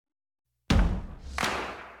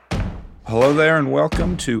Hello there and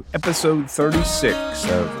welcome to episode 36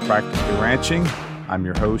 of Practically Ranching. I'm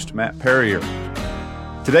your host, Matt Perrier.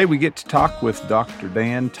 Today we get to talk with Dr.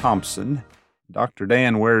 Dan Thomson. Dr.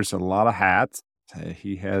 Dan wears a lot of hats.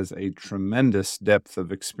 He has a tremendous depth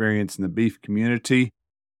of experience in the beef community.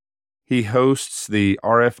 He hosts the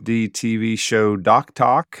RFD TV show Doc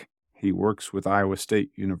Talk. He works with Iowa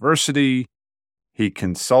State University. He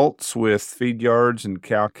consults with feed yards and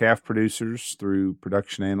cow-calf producers through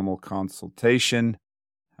production animal consultation.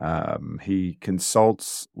 He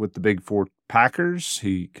consults with the Big Four packers.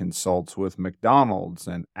 He consults with McDonald's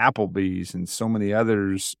and Applebee's and so many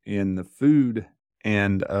others in the food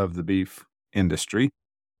end of the beef industry.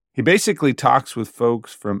 He basically talks with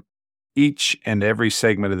folks from each and every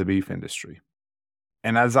segment of the beef industry.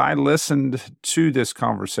 And as I listened to this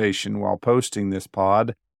conversation while posting this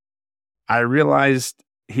pod, I realized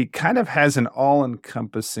he kind of has an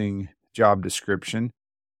all-encompassing job description.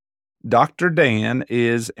 Dr. Dan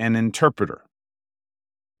is an interpreter.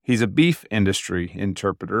 He's a beef industry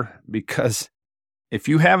interpreter because if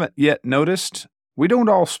you haven't yet noticed, we don't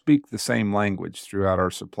all speak the same language throughout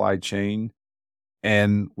our supply chain,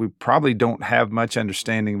 and we probably don't have much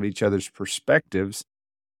understanding of each other's perspectives.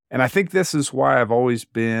 And I think this is why I've always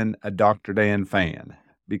been a Dr. Dan fan,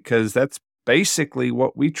 because that's basically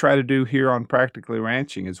what we try to do here on Practically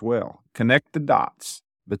Ranching as well. Connect the dots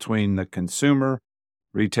between the consumer,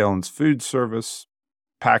 retail and food service,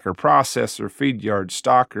 packer processor, feed yard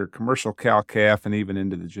stocker, commercial cow-calf, and even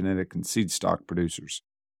into the genetic and seed stock producers.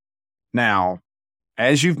 Now,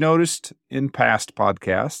 as you've noticed in past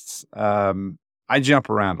podcasts, I jump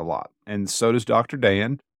around a lot, and so does Dr.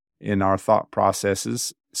 Dan in our thought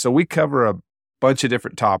processes. So we cover a bunch of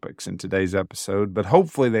different topics in today's episode, but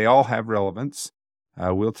hopefully they all have relevance.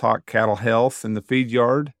 We'll talk cattle health in the feed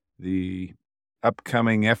yard, the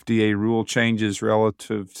upcoming FDA rule changes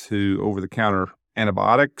relative to over-the-counter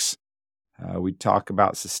antibiotics. We talk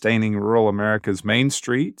about sustaining rural America's main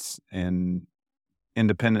streets and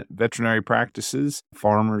independent veterinary practices,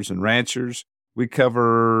 farmers and ranchers. We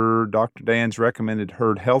cover Dr. Dan's recommended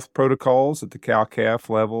herd health protocols at the cow-calf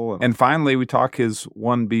level. And finally, we talk his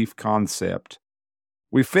one beef concept.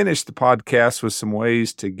 We finished the podcast with some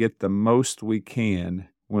ways to get the most we can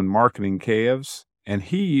when marketing calves, and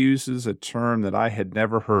he uses a term that I had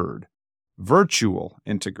never heard, virtual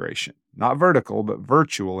integration. Not vertical, but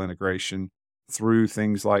virtual integration through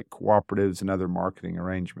things like cooperatives and other marketing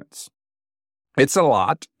arrangements. It's a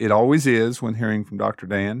lot. It always is when hearing from Dr.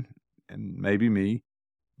 Dan and maybe me,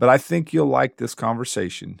 but I think you'll like this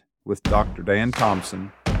conversation with Dr. Dan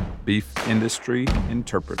Thomson, beef industry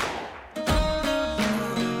interpreter.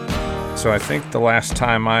 So I think the last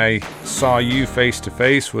time I saw you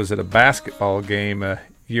face-to-face was at a basketball game a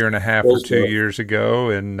year and a half or 2 years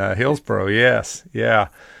ago in Hillsboro. Yes, yeah.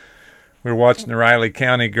 We were watching the Riley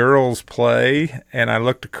County girls play, and I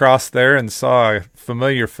looked across there and saw a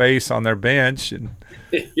familiar face on their bench, and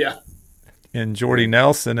yeah, and Jordy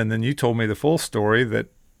Nelson. And then you told me the full story that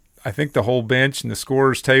I think the whole bench and the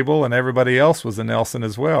scorer's table and everybody else was a Nelson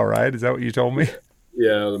as well, right? Is that what you told me?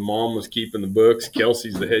 Yeah, the mom was keeping the books.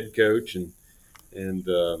 Kelsey's the head coach, and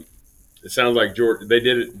it sounds like Jordy. They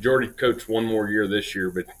did it. Jordy coached one more year this year,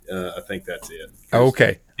 but I think that's it.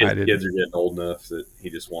 Okay, kids are getting old enough that he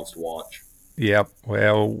just wants to watch. Yep.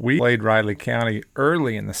 Well, we played Riley County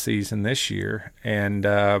early in the season this year, and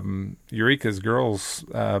Eureka's girls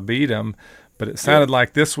beat them. But it sounded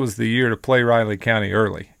like this was the year to play Riley County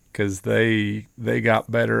early because they got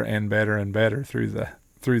better and better and better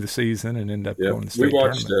through the season and ended up going to the state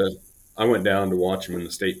tournament. I went down to watch them in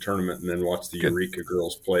the state tournament and then watched the Eureka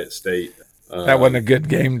girls play at state. That wasn't a good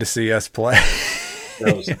game to see us play.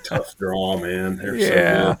 That was a tough draw, man.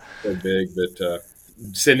 They're so big. But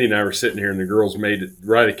Cindy and I were sitting here, and the girls made it.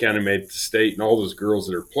 Riley County made it to state, and all those girls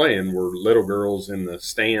that are playing were little girls in the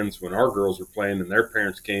stands when our girls were playing, and their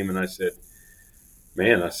parents came, and I said,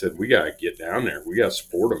 we got to get down there. We got to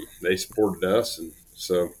support them. They supported us, and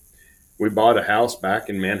so we bought a house back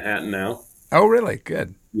in Manhattan now. Oh, really?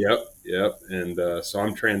 Good. Yep. And so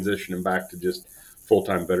I'm transitioning back to just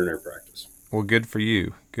full-time veterinary practice. Well, good for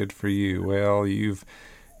you. Good for you. Well, you've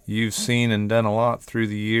seen and done a lot through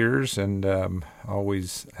the years, and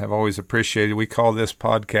always appreciated. We call this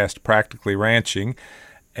podcast Practically Ranching,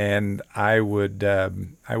 and I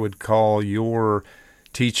would call your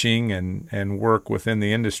teaching and work within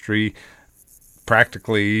the industry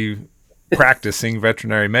practically practicing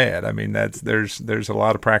veterinary med. I mean, there's a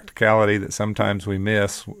lot of practicality that sometimes we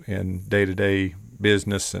miss in day-to-day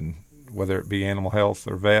business, and whether it be animal health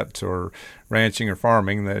or vets or ranching or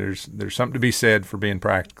farming, there's something to be said for being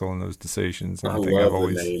practical in those decisions. And I love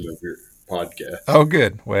the name of your podcast. Oh,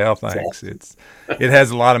 good. Well, thanks. It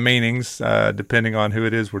has a lot of meanings depending on who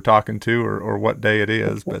it is we're talking to or what day it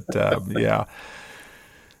is. But yeah.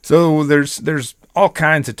 So there's all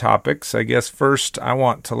kinds of topics. I guess first I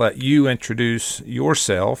want to let you introduce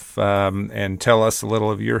yourself and tell us a little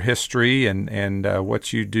of your history and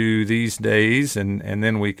what you do these days, and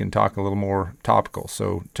then we can talk a little more topical.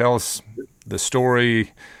 So tell us the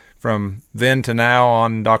story from then to now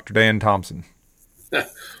on Dr. Dan Thomson.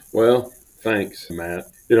 Well, thanks, Matt.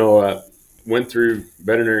 Went through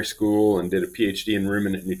veterinary school and did a PhD in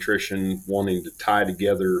ruminant nutrition, wanting to tie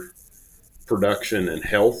together production and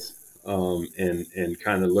health, and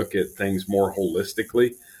kind of look at things more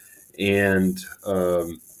holistically. And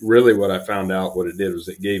really what I found out what it did was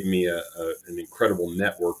it gave me an incredible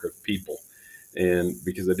network of people. And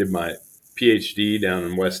because I did my PhD down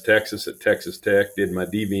in West Texas at Texas Tech, did my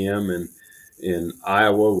DVM in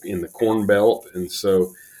Iowa in the Corn Belt. And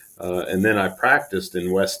so, and then I practiced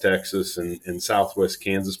in West Texas and Southwest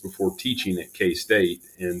Kansas before teaching at K-State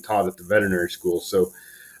and taught at the veterinary school. So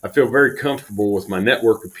I feel very comfortable with my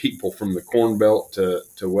network of people from the Corn Belt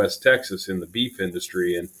to West Texas in the beef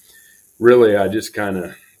industry. And really, I just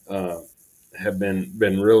kind of have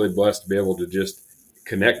been really blessed to be able to just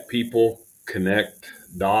connect people, connect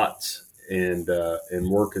dots, and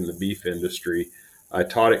work in the beef industry. I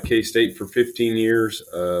taught at K-State for 15 years,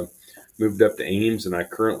 moved up to Ames, and I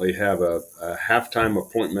currently have a half-time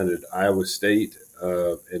appointment at Iowa State.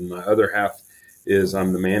 And my other half is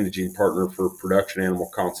I'm the managing partner for Production Animal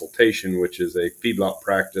Consultation, which is a feedlot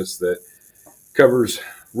practice that covers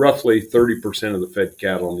roughly 30% of the fed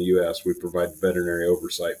cattle in the U.S. we provide veterinary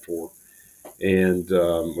oversight for. And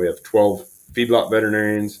we have 12 feedlot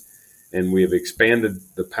veterinarians, and we have expanded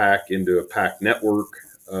the pack into a pack network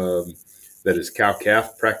that is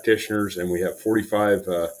cow-calf practitioners, and we have 45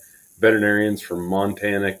 veterinarians from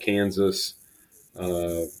Montana, Kansas,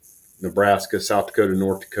 Nebraska, South Dakota,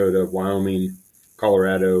 North Dakota, Wyoming,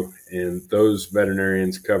 Colorado, and those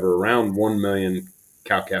veterinarians cover around 1 million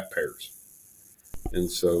cow-calf pairs.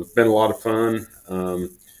 And so it's been a lot of fun.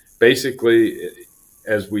 Basically,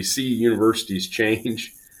 as we see universities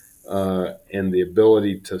change and the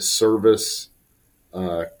ability to service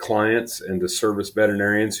clients and to service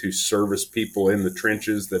veterinarians who service people in the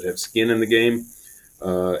trenches that have skin in the game,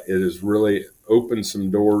 it has really opened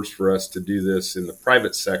some doors for us to do this in the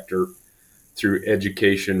private sector through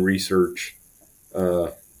education, research,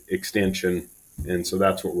 extension. And so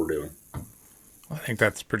that's what we're doing. I think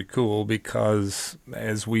that's pretty cool because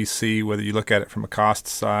as we see, whether you look at it from a cost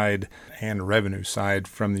side and a revenue side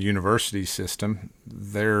from the university system,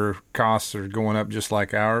 their costs are going up just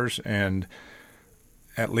like ours, and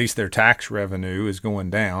at least their tax revenue is going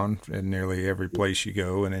down in nearly every place you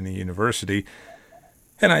go in any university.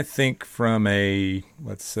 And I think from a,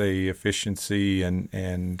 let's say, efficiency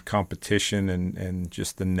and competition and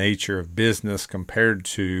just the nature of business compared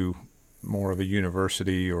to more of a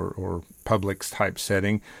university or public type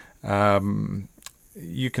setting,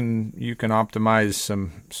 you can optimize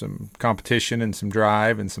some competition and some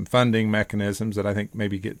drive and some funding mechanisms that I think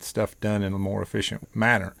maybe get stuff done in a more efficient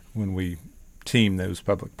manner when we team those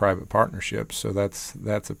public-private partnerships. So that's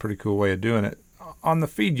a pretty cool way of doing it. On the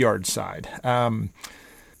feed yard side,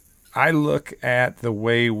 I look at the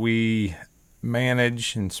way we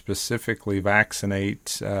manage and specifically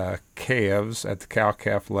vaccinate calves at the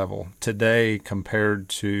cow-calf level today compared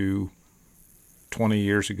to 20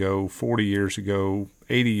 years ago, 40 years ago,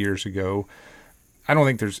 80 years ago. I don't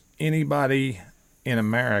think there's anybody in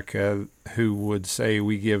America who would say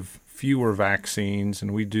we give fewer vaccines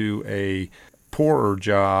and we do a poorer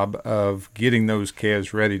job of getting those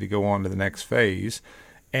calves ready to go on to the next phase.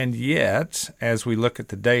 And yet, as we look at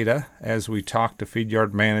the data, as we talk to feed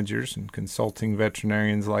yard managers and consulting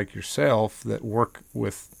veterinarians like yourself that work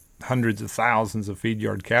with hundreds of thousands of feed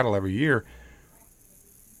yard cattle every year,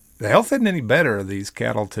 the health isn't any better of these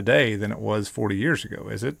cattle today than it was 40 years ago,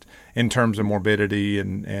 is it? In terms of morbidity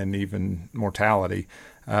and even mortality.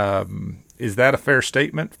 Is that a fair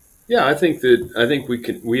statement? Yeah, I think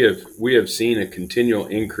we have seen a continual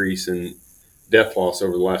increase in death loss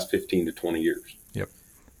over the last 15 to 20 years. Yep.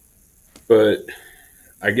 But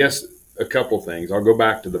I guess a couple things. I'll go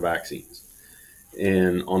back to the vaccines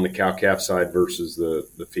and on the cow-calf side versus the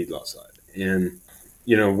feedlot side. And,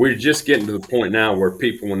 we're just getting to the point now where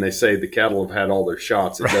people, when they say the cattle have had all their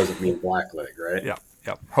shots, it doesn't mean blackleg, right?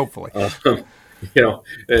 Yeah, hopefully.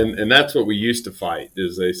 And that's what we used to fight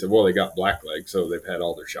is they said, well, they got blackleg, so they've had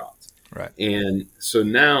all their shots. Right. And so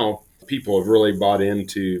now people have really bought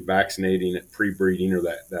into vaccinating at pre-breeding or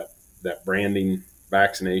that branding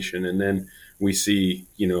vaccination. And then we see,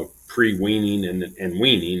 pre-weaning and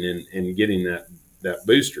weaning and getting that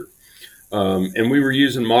booster. And we were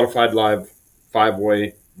using modified live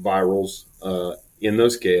 5-way virals in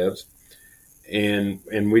those calves, and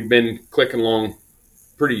we'd been clicking along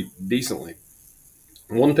pretty decently.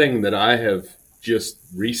 One thing that I have just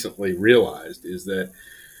recently realized is that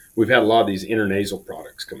we've had a lot of these intranasal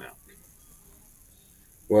products come out.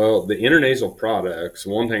 Well, the intranasal products,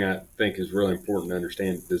 one thing I think is really important to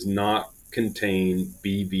understand, does not contain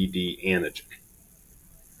BVD antigen.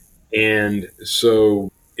 And so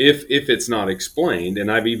if it's not explained, and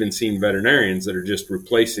I've even seen veterinarians that are just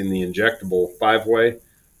replacing the injectable 5-way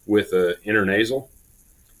with a intranasal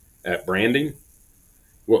at branding.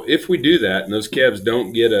 Well, if we do that and those calves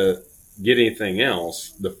don't get anything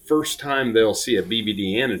else, the first time they'll see a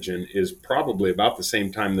BVD antigen is probably about the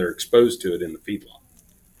same time they're exposed to it in the feedlot.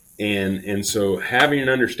 And so having an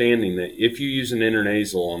understanding that if you use an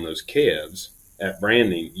intranasal on those calves at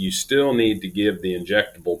branding, you still need to give the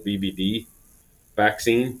injectable BVD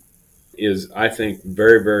vaccine is, I think,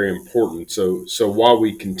 very, very important. So while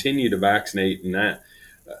we continue to vaccinate, and that,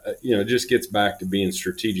 it just gets back to being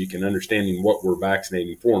strategic and understanding what we're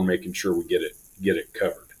vaccinating for and making sure we get it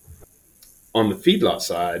covered. On the feedlot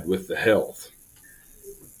side with the health,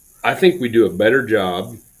 I think we do a better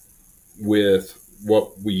job with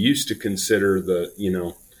what we used to consider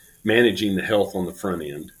managing the health on the front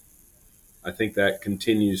end. I think that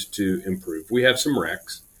continues to improve. We have some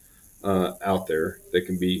wrecks out there that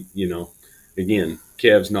can be, again,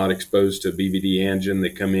 calves not exposed to BVD antigen. They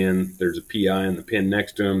come in, there's a PI in the pen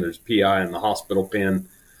next to them, there's a PI in the hospital pen,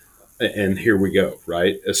 and here we go,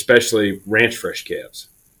 right? Especially ranch fresh calves,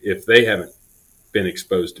 if they haven't been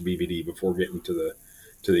exposed to BVD before getting to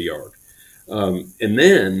the yard. And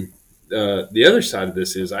then the other side of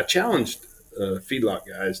this is I challenged feedlot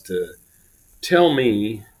guys to tell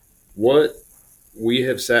me what we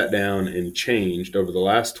have sat down and changed over the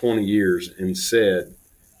last 20 years and said,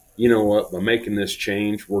 you know what, by making this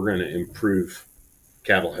change, we're going to improve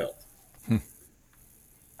cattle health.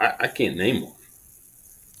 I can't name one.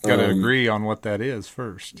 Got to agree on what that is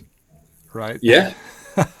first, right? Yeah,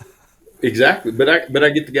 exactly. But I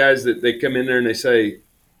get the guys that they come in there and they say,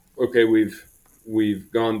 okay,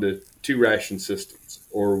 we've gone to 2 ration systems,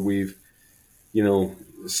 or we've,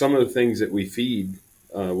 some of the things that we feed,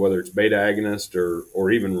 whether it's beta agonist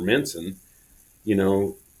or even Rumensin,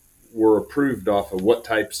 were approved off of what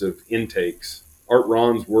types of intakes. Art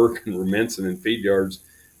Ron's work in Rumensin and feed yards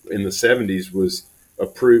in the 70s was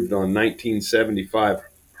approved on 1975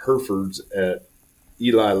 Herefords at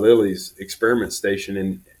Eli Lilly's experiment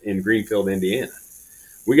station in Greenfield, Indiana.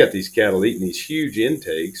 We got these cattle eating these huge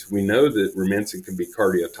intakes. We know that Rumensin can be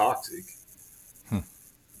cardiotoxic.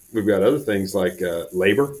 We've got other things like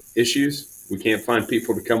labor issues. We can't find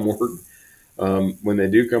people to come work. When they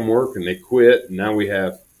do come work and they quit, and now we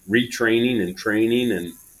have retraining and training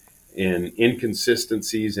and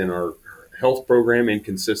inconsistencies in our health program,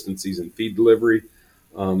 inconsistencies in feed delivery.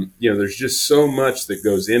 There's just so much that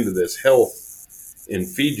goes into this health in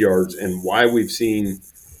feed yards, and why we've seen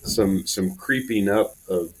some creeping up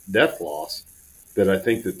of death loss, that I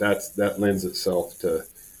think that lends itself to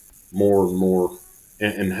more and more,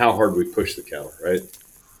 and how hard we push the cattle, right?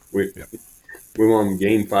 We want them to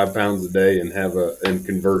gain 5 pounds a day and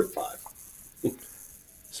convert at 5.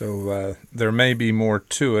 So there may be more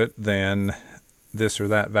to it than this or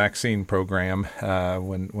that vaccine program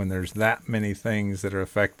when there's that many things that are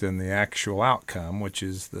affecting the actual outcome, which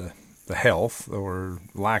is the health or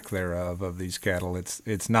lack thereof of these cattle.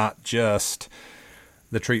 It's not just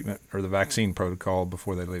the treatment or the vaccine protocol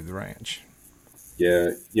before they leave the ranch.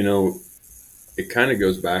 Yeah, it kind of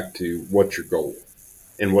goes back to what's your goal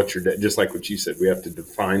and what's your just like what you said, we have to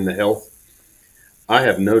define the health. I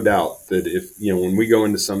have no doubt that if, when we go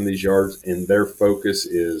into some of these yards and their focus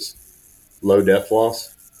is low death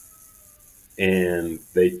loss, and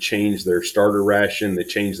they change their starter ration, they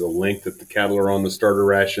change the length that the cattle are on the starter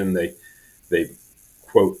ration, they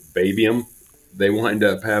quote baby them, they wind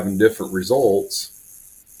up having different results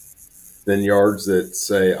than yards that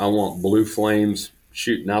say, I want blue flames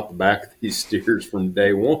shooting out the back of these steers from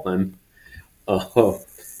day one.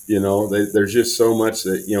 There's just so much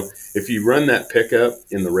that, if you run that pickup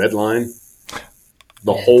in the red line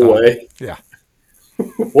the whole way,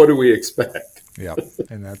 what do we expect? Yeah,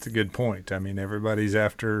 and that's a good point. I mean, everybody's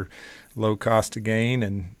after low cost of gain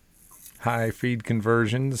and high feed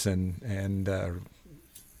conversions and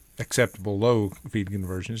acceptable low feed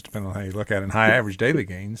conversions, depending on how you look at it, and high average daily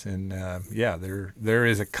gains. And there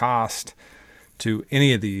is a cost to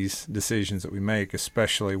any of these decisions that we make,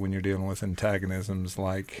 especially when you're dealing with antagonisms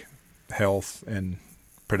like health and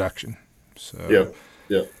production. So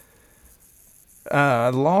yeah.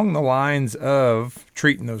 Along the lines of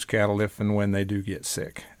treating those cattle if and when they do get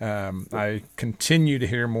sick. I continue to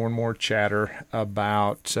hear more and more chatter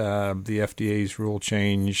about the FDA's rule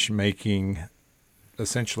change making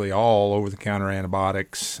essentially all over-the-counter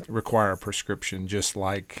antibiotics require a prescription, just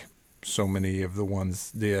like so many of the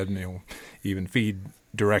ones did, even feed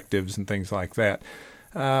directives and things like that.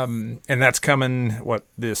 And that's coming,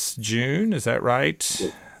 this June? Is that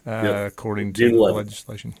right? Yep. According to the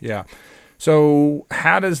legislation. Yeah. So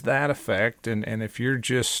how does that affect, and if you're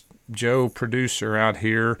just Joe producer out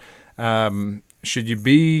here, should you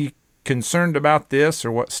be concerned about this,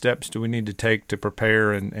 or what steps do we need to take to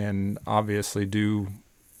prepare and obviously do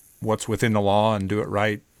what's within the law and do it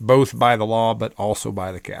right, both by the law but also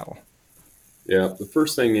by the cattle? Yeah, the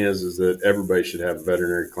first thing is that everybody should have a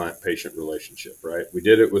veterinary client-patient relationship, right? We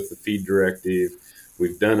did it with the feed directive.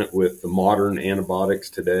 We've done it with the modern antibiotics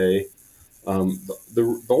today.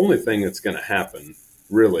 The only thing that's going to happen,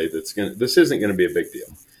 really, this isn't going to be a big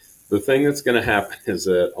deal. The thing that's going to happen is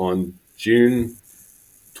that on June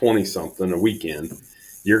 20-something, a weekend,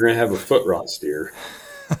 you're going to have a foot rot steer,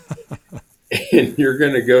 and you're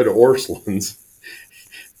going to go to Orscheln's,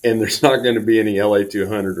 and there's not going to be any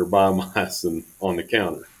LA200 or biomycin on the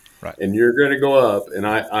counter. Right. And you're going to go up, and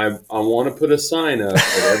I want to put a sign up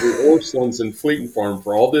at every Orscheln's and Fleeting Farm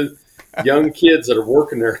for all the young kids that are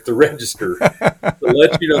working there at the register to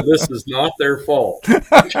let you know this is not their fault.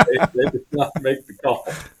 Okay? They did not make the call.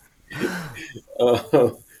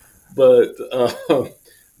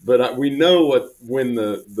 But we know when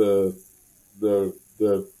the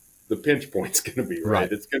pinch point's going to be,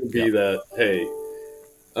 right? It's going to be that, hey,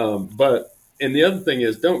 and the other thing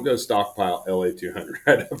is, don't go stockpile LA200.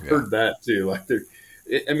 Right? I've heard that too. Like,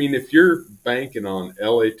 if you're banking on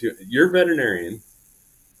LA200, your veterinarian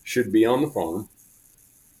should be on the farm,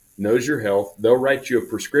 knows your health. They'll write you a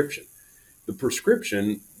prescription. The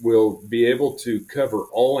prescription will be able to cover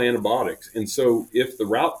all antibiotics. And so if the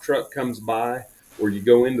route truck comes by or you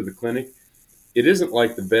go into the clinic, it isn't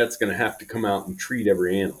like the vet's going to have to come out and treat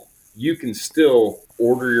every animal. You can still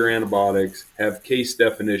order your antibiotics, have case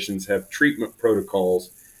definitions, have treatment protocols.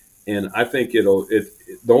 And I think the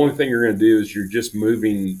only thing you're going to do is you're just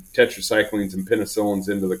moving tetracyclines and penicillins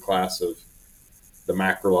into the class of the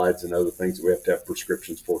macrolides and other things that we have to have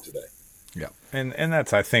prescriptions for today. Yeah. And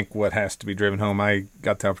that's, I think, what has to be driven home. I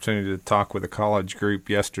got the opportunity to talk with a college group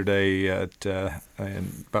yesterday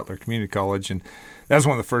in Butler Community College, and that was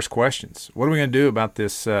one of the first questions. What are we going to do about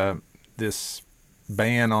this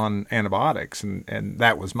ban on antibiotics? And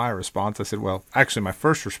that was my response. I said, well, actually, my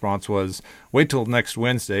first response was, wait till next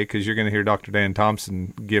Wednesday, because you're going to hear Dr. Dan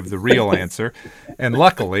Thomson give the real answer. And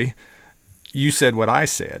luckily, you said what I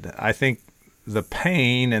said. I think the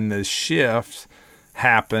pain and the shift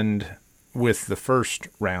happened with the first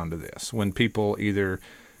round of this, when people either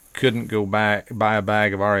couldn't go buy a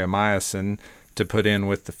bag of ariomycin to put in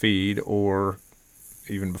with the feed, or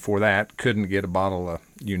even before that, couldn't get a bottle of,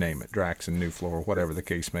 you name it, Draxxin, Nuflor, whatever the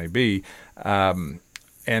case may be. And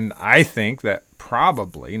I think that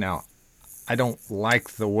probably, now, I don't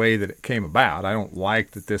like the way that it came about. I don't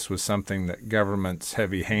like that this was something that government's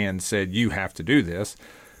heavy hand said, you have to do this.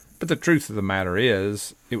 But the truth of the matter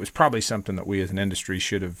is, it was probably something that we as an industry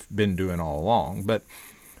should have been doing all along. But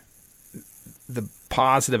the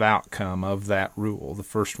positive outcome of that rule, the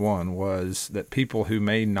first one, was that people who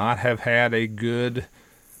may not have had a good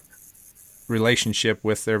relationship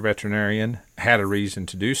with their veterinarian had a reason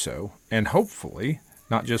to do so. And hopefully,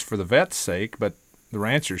 not just for the vet's sake, but the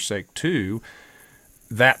rancher's sake too,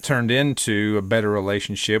 that turned into a better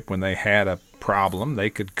relationship. When they had a problem, they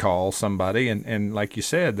could call somebody, and like you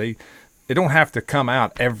said, they don't have to come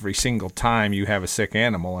out every single time you have a sick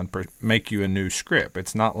animal and make you a new script.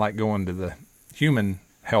 It's not like going to the human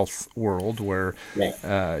health world where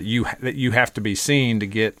you have to be seen to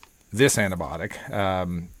get this antibiotic.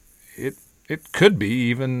 It could be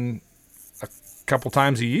even a couple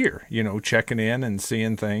times a year, checking in and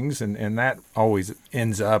seeing things, and that always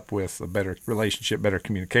ends up with a better relationship, better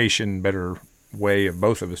communication, better way of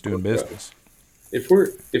both of us doing business. If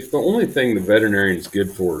the only thing the veterinarian is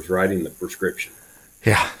good for is writing the prescription,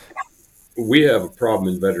 we have a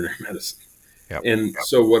problem in veterinary medicine. Yep. And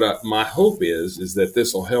so my hope is that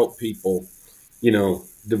this will help people,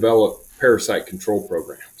 develop parasite control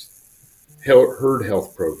programs, herd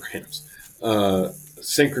health programs,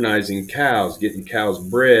 synchronizing cows, getting cows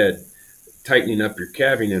bred, tightening up your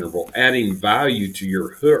calving interval, adding value to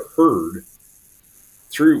your herd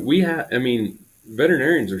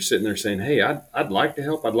veterinarians are sitting there saying, hey, I'd like to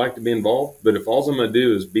help. I'd like to be involved. But if all I'm going to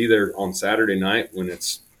do is be there on Saturday night when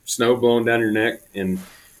it's snow blowing down your neck and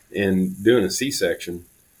doing a C-section,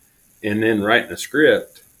 and then writing a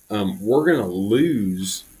script, we're going to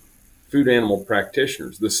lose food animal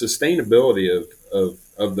practitioners. The sustainability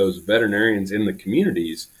of those veterinarians in the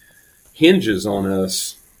communities hinges on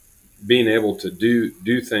us being able to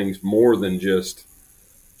do things more than just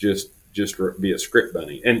be a script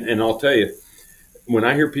bunny. And I'll tell you, when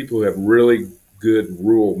I hear people who have really good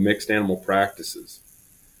rural mixed animal practices,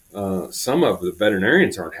 some of the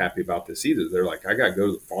veterinarians aren't happy about this either. They're like, I got to go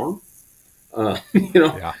to the farm.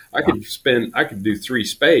 Yeah. I could do 3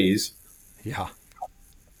 spays. Yeah.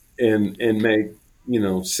 And make,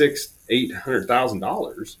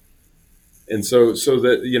 $600,000-$800,000. And so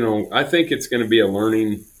that, I think it's going to be a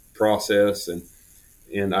learning process. And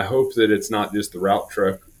I hope that it's not just the route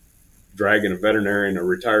truck dragging a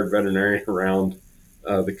retired veterinarian around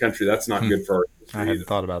the country. That's not good for our industry. I hadn't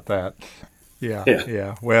thought about that. Yeah.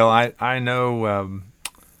 Yeah. Well, I know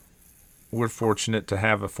we're fortunate to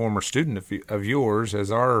have a former student of yours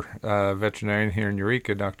as our veterinarian here in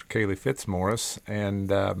Eureka, Dr. Kaylee Fitzmaurice.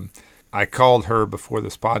 And I called her before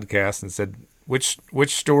this podcast and said, which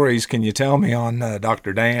stories can you tell me on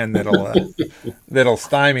Dr. Dan that'll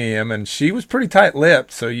stymie him? And she was pretty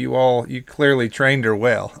tight-lipped, so you clearly trained her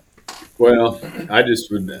well. Well, I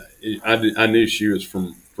knew she was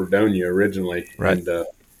from Fredonia originally. Right. And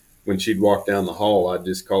when she'd walk down the hall, I'd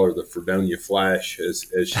just call her the Fredonia Flash as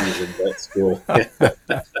she was in vet school.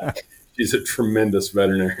 She's a tremendous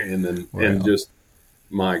veterinarian, and just,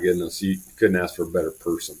 my goodness, you couldn't ask for a better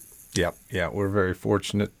person. Yep. Yeah, we're very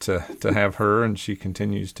fortunate to have her, and she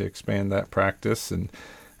continues to expand that practice. And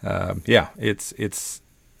it's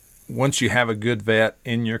once you have a good vet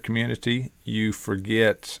in your community, you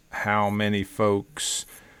forget how many folks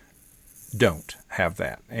don't have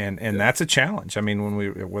that, and that's a challenge. I mean,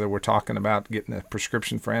 whether we're talking about getting a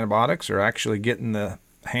prescription for antibiotics or actually getting the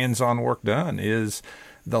hands-on work done, is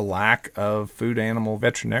the lack of food animal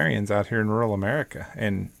veterinarians out here in rural America.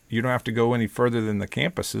 And you don't have to go any further than the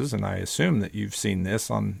campuses, and I assume that you've seen this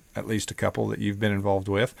on at least a couple that you've been involved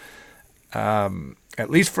with, at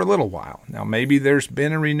least for a little while. Now, maybe there's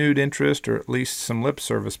been a renewed interest or at least some lip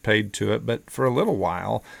service paid to it, but for a little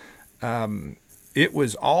while, it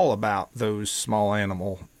was all about those small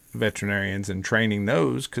animal veterinarians and training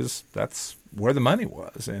those, because that's where the money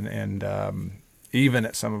was, and even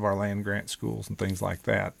at some of our land grant schools and things like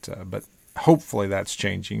that. But hopefully that's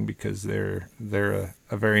changing, because they're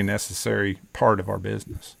a very necessary part of our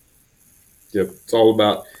business. Yep, it's all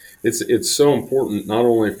about it's so important, not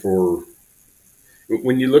only for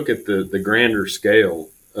when you look at the grander scale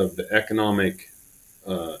of the economic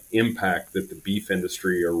impact that the beef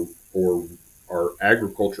industry or our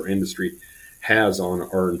agriculture industry has on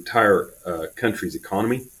our entire country's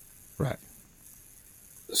economy. Right.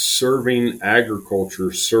 Serving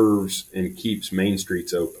agriculture serves and keeps main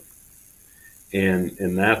streets open.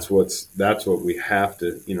 And that's what we have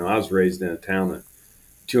to, I was raised in a town of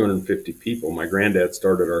 250 people. My granddad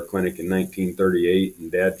started our clinic in 1938 and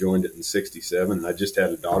Dad joined it in 67. And I just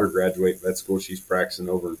had a daughter graduate vet school. She's practicing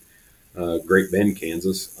over in Great Bend,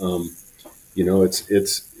 Kansas.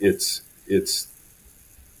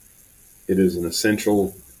 It is an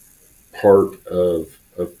essential part of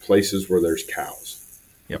places where there's cows.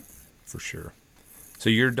 Yep, for sure. So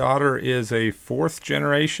your daughter is a 4th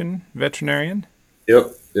generation veterinarian?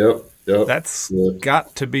 Yep. That's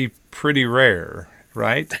got to be pretty rare,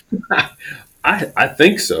 right? I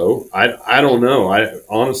think so. I don't know.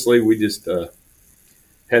 Honestly, we just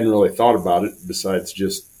hadn't really thought about it, besides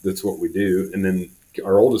just that's what we do. And then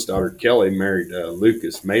our oldest daughter, Kelly, married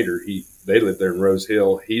Lucas Mater. They live there in Rose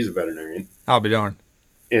Hill. He's a veterinarian. I'll be darned.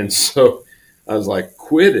 And so I was like,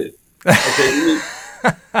 quit it. Okay,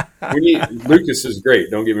 we need Lucas is great,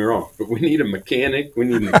 don't get me wrong, but we need a mechanic, we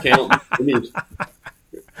need an accountant, we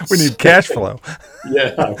need cash flow.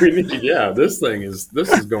 This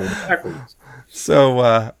is going backwards.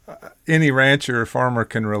 So any rancher or farmer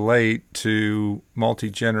can relate to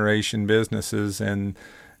multi-generation businesses and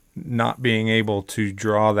not being able to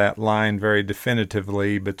draw that line very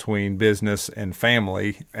definitively between business and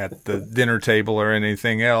family at the dinner table or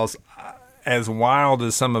anything else. As wild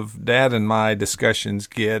as some of Dad and my discussions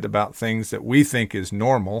get about things that we think is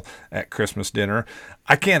normal at Christmas dinner,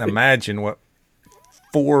 I can't imagine what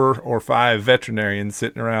 4 or 5 veterinarians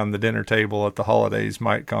sitting around the dinner table at the holidays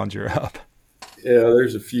might conjure up. Yeah,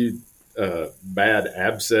 there's a few bad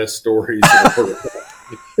abscess stories.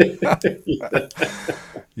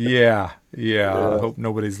 Yeah. I hope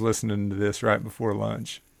nobody's listening to this right before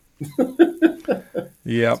lunch.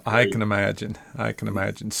 Yep, I can imagine.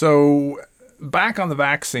 So back on the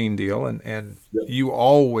vaccine deal, and Yep. You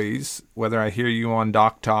always, whether I hear you on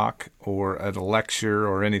Doc Talk or at a lecture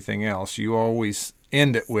or anything else, you always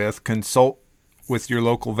end it with consult with your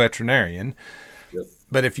local veterinarian. Yep.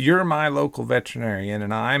 But if you're my local veterinarian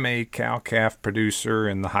and I'm a cow-calf producer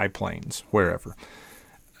in the High Plains, wherever,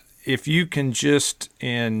 if you can just,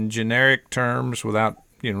 in generic terms, without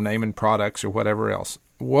naming products or whatever else,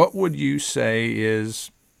 what would you say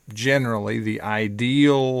is generally the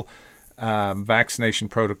ideal vaccination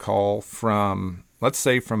protocol from, let's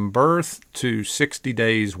say, from birth to 60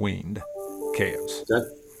 days weaned calves?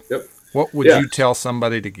 Yep. What would you tell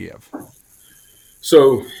somebody to give?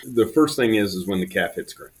 So the first thing is when the calf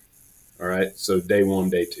hits grain. All right. So day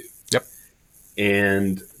 1, day 2. Yep.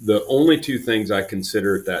 And the only two things I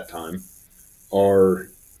consider at that time are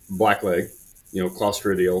blackleg,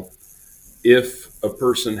 Clostridial. If a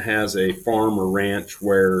person has a farm or ranch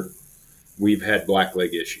where we've had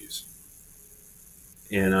blackleg issues,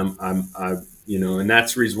 and and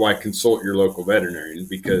that's the reason why I consult your local veterinarian,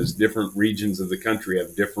 because different regions of the country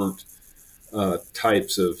have different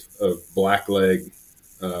types of blackleg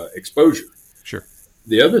exposure. Sure.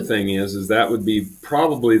 The other thing is that would be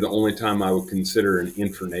probably the only time I would consider an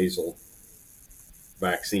intranasal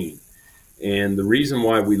vaccine. And the reason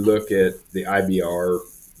why we look at the IBR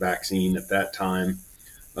vaccine at that time,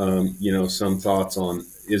 some thoughts on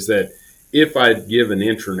is that if I give an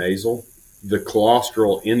intranasal, the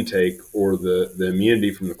colostral intake or the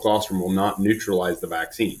immunity from the colostrum will not neutralize the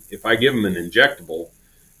vaccine. If I give them an injectable,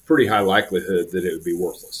 pretty high likelihood that it would be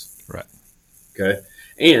worthless. Right. Okay.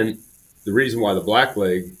 And the reason why the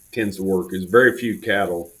blackleg tends to work is very few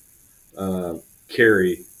cattle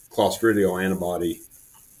carry clostridial antibody,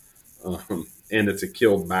 and it's a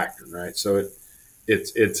killed bacteria, right? So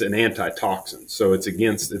it's an antitoxin. So it's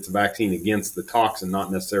a vaccine against the toxin,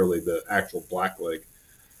 not necessarily the actual blackleg.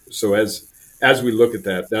 So as we look at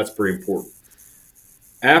that, that's pretty important.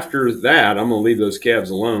 After that, I'm going to leave those calves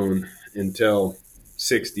alone until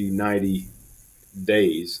 60, 90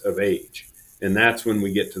 days of age. And that's when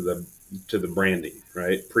we get to the branding,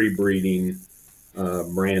 right? Pre-breeding,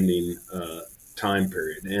 branding time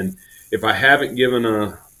period. And if I haven't given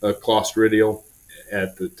a clostridial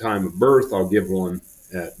at the time of birth, I'll give one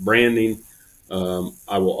at branding.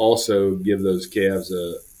 I will also give those calves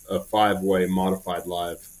a 5-way modified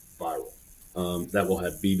live viral that will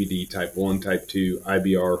have BVD type 1, type 2,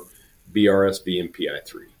 IBR, BRSV, and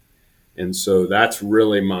PI3. And so that's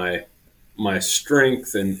really my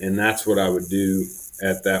strength, and that's what I would do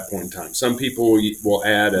at that point in time. Some people will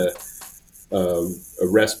add a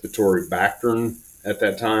respiratory bactrim at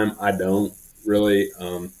that time. I don't really.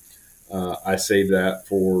 I save that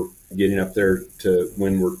for getting up there to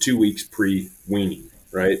when we're 2 weeks pre-weaning,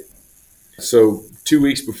 right? So 2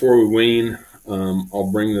 weeks before we wean,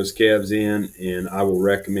 I'll bring those calves in, and I will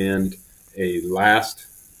recommend a last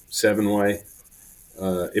 7-way.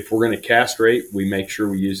 If we're going to castrate, we make sure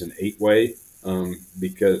we use an 8-way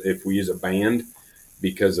because if we use a band,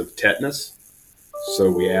 because of tetanus. So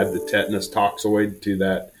we add the tetanus toxoid to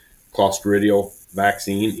that clostridial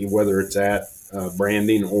vaccine, whether it's at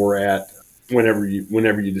branding or at whenever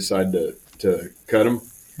you decide to cut them.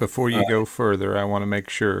 Before you go further, I want to make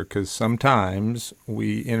sure, because sometimes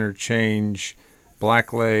we interchange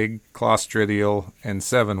blackleg, clostridial, and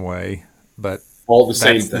 7-way, but all the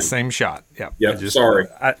same that's thing. The same shot. Yep. Sorry.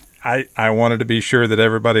 I wanted to be sure that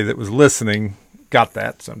everybody that was listening got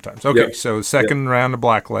that sometimes. Okay, yep. So second round of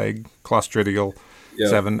blackleg, clostridial,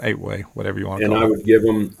 7, 8-way, whatever you want to call it. And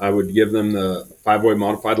I would give them the 5-way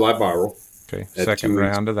modified live viral. Okay, second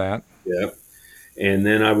round of that. Yep. And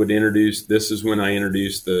then I would this is when I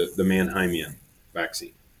introduced the Mannheimia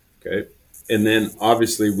vaccine. Okay. And then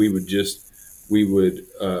obviously we would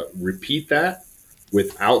repeat that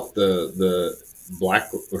without the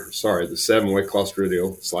 7-way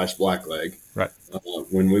clostridial / blackleg. Right.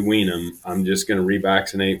 When we wean them, I'm just going to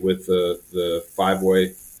revaccinate with the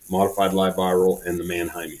 5-way modified live viral and the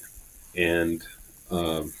Mannheimia. And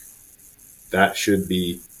they should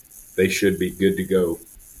be good to go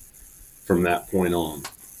from that point on.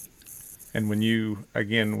 And when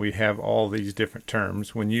we have all these different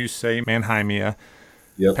terms. When you say Mannheimia,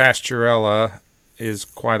 yep. Pasteurella is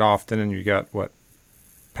quite often, and you got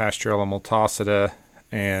Pasteurella multocida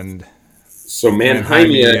and so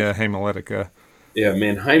Mannheimia hemolytica. Yeah,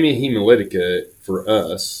 Mannheimia hemolytica for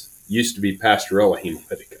us used to be Pasteurella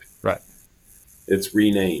hemolytica. Right. It's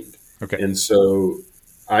renamed. Okay. And so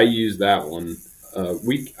I use that one.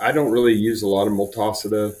 I don't really use a lot of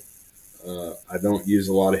multocida. I don't use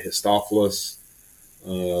a lot of Histophilus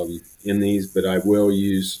in these, but I will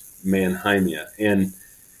use Mannheimia.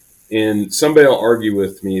 And somebody will argue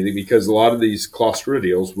with me because a lot of these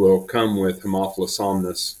clostridials will come with Haemophilus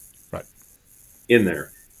somnus right. in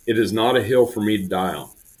there. It is not a hill for me to die on.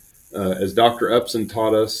 As Dr. Upson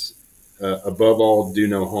taught us, above all, do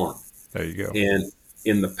no harm. There you go. And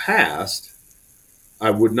in the past,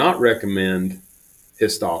 I would not recommend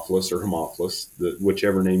Histophilus or Haemophilus,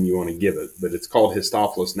 whichever name you want to give it, but it's called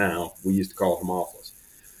Histophilus now. We used to call it Haemophilus,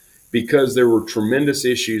 because there were tremendous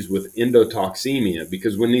issues with endotoxemia,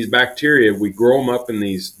 because when these bacteria, we grow them up in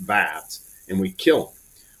these vats and we kill them.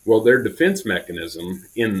 Well, their defense mechanism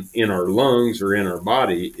in our lungs or in our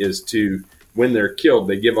body is to, when they're killed,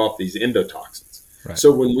 they give off these endotoxins. Right.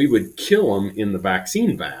 So when we would kill them in the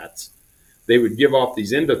vaccine vats, they would give off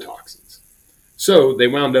these endotoxins. So they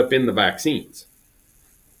wound up in the vaccines.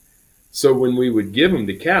 So when we would give them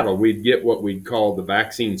to cattle, we'd get what we'd call the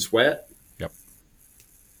vaccine sweat. Yep.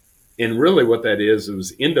 And really what that is, it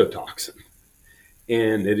was endotoxin.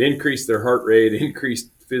 And it increased their heart rate, increased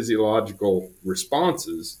physiological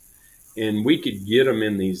responses, and we could get them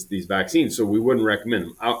in these vaccines, so we wouldn't recommend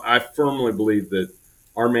them. I firmly believe that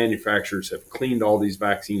our manufacturers have cleaned all these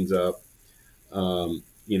vaccines up.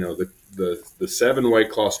 The 7-way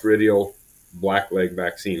Clostridial blackleg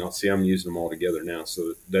vaccine, I'm using them all together now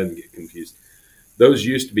so it doesn't get confused. Those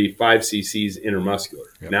used to be 5 cc's intramuscular.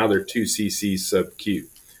 Yep. Now they're 2 cc's sub-Q.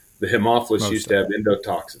 The Haemophilus used to have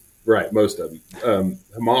endotoxin. Right, most of them.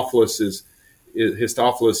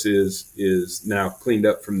 Histophilus is now cleaned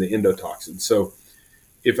up from the endotoxin. So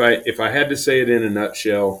if I had to say it in a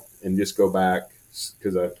nutshell and just go back,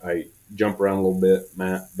 because I jump around a little bit,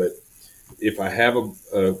 Matt, but if I have a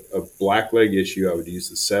blackleg issue, I would use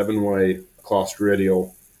the 7-way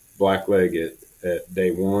Clostridial blackleg at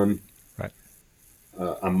day 1. Right.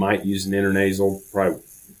 I might use an intranasal,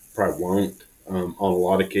 probably won't on a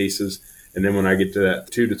lot of cases. And then when I get to that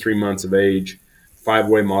 2 to 3 months of age,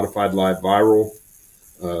 5-way modified live viral,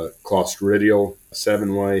 Clostridial,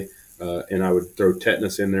 7-way, and I would throw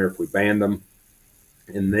tetanus in there if we banned them.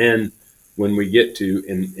 And then when we get to,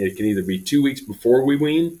 and it can either be 2 weeks before we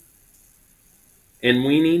wean and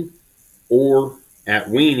weaning, or at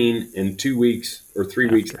weaning and 2 weeks or 3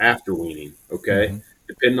 weeks after weaning. Okay, mm-hmm.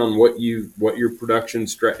 Depending on what your production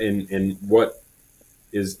and what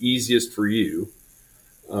is easiest for you.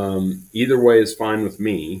 Either way is fine with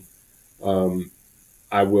me.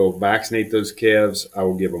 I will vaccinate those calves. I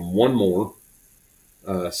will give them one more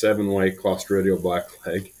 7-way Clostridial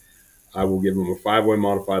blackleg. I will give them a 5-way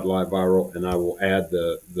modified live viral, and I will add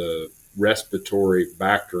the respiratory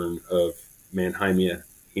bacterin of Mannheimia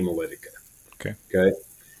hemolytica. Okay.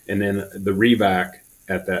 And then the revac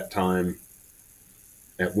at that time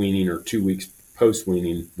at weaning or 2 weeks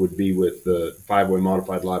post-weaning would be with the 5-way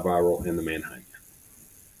modified live viral and the Mannheimia.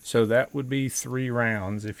 So that would be 3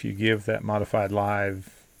 rounds if you give that modified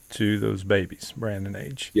live to those babies, Brandon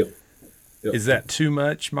age. Yep. Is that too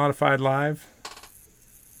much modified live?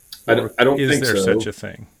 I don't think so. Is there such a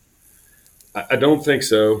thing? I don't think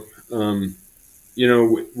so.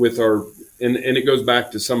 With our, and it goes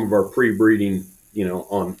back to some of our pre-breeding,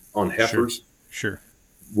 on heifers. Sure.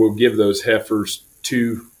 We'll give those heifers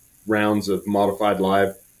 2 rounds of modified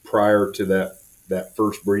live prior to that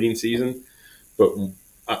first breeding season. But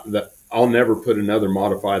I'll never put another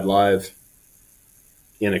modified live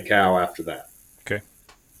in a cow after that. Okay.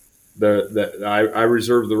 I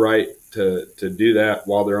reserve the right to do that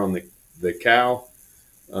while they're on the cow.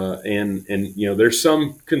 And there's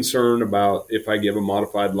some concern about if I give a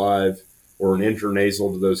modified live or an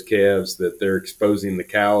intranasal to those calves that they're exposing the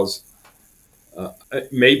cows.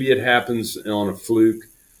 Maybe it happens on a fluke,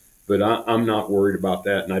 but I'm not worried about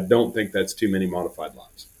that. And I don't think that's too many modified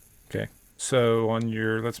lives. Okay. So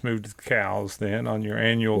let's move to the cows then. On your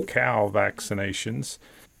annual cow vaccinations,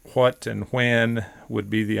 what and when would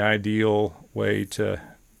be the ideal way to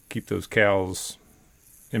keep those cows'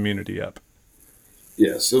 immunity up?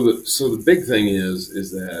 Yeah. So the big thing is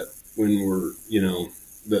that when we're,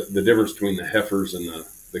 the difference between the heifers and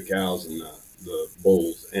the cows and the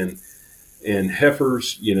bulls and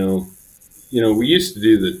heifers, we used to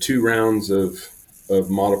do the 2 rounds of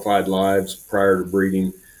modified lives prior to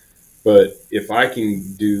breeding. But if I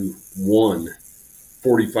can do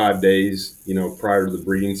 45 days, prior to the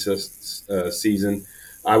breeding season,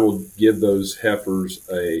 I will give those heifers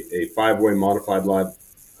a 5-way modified live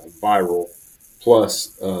viral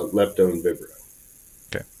plus lepto and vibrio.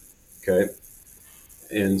 Okay.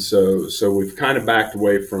 And so we've kind of backed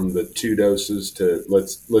away from the 2 doses to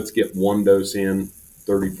let's get 1 dose in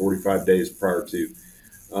 30, 45 days prior to.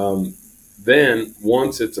 Then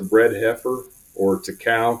once it's a bred heifer or it's a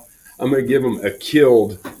cow, I'm going to give them a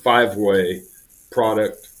killed 5-way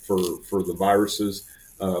product for the viruses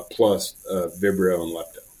plus vibrio and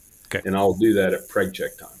lepto. Okay. And I'll do that at preg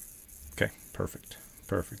check time. Okay, perfect.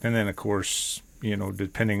 And then, of course,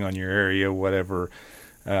 depending on your area, whatever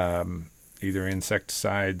either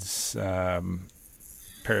insecticides,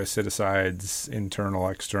 parasiticides, internal,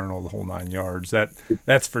 external, the whole 9 yards.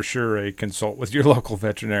 That's for sure a consult with your local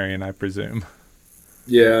veterinarian, I presume.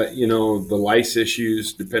 Yeah, the lice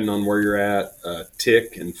issues, depending on where you're at,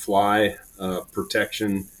 tick and fly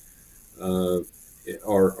protection are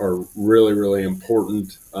really, really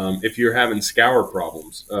important. If you're having scour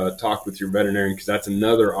problems, talk with your veterinarian, because that's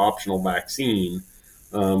another optional vaccine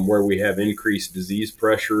where we have increased disease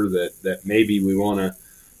pressure that maybe we want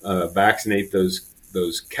to vaccinate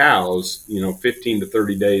those cows, 15 to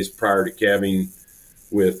 30 days prior to calving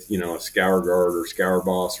with, a Scour Guard or Scour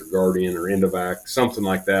Boss or Guardian or Endovac, something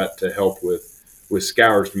like that to help with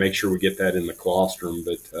scours to make sure we get that in the colostrum.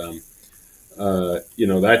 But,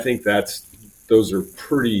 I think those are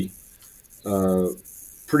pretty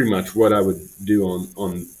much what I would do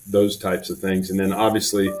on those types of things. And then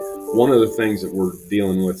obviously one of the things that we're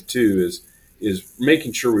dealing with too is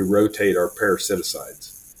making sure we rotate our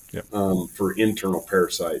parasiticides. Yep. For internal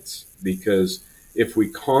parasites, because if we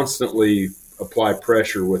constantly apply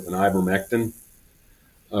pressure with an ivermectin,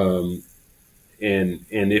 and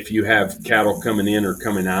if you have cattle coming in or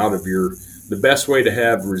coming out of the best way to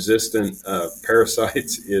have resistant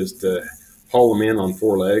parasites is to haul them in on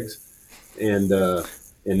 4 legs and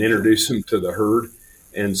introduce them to the herd.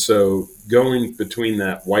 And so going between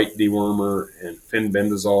that white dewormer and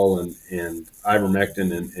fenbendazole and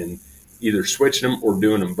ivermectin and either switching them or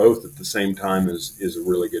doing them both at the same time is a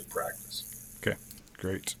really good practice. Okay,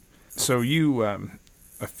 great. So you,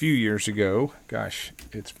 a few years ago, gosh,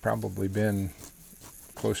 it's probably been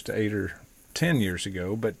close to 8 or 10 years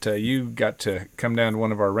ago, but you got to come down to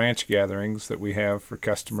one of our ranch gatherings that we have for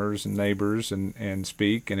customers and neighbors and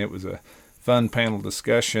speak, and it was a fun panel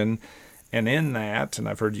discussion. And in that, and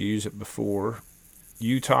I've heard you use it before,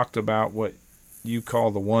 you talked about what you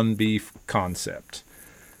call the one beef concept.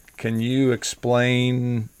 Can you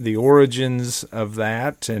explain the origins of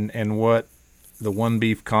that and what the one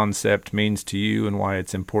beef concept means to you and why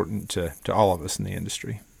it's important to all of us in the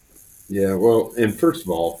industry? Yeah, well, and first of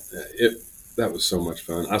all, that was so much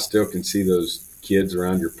fun. I still can see those kids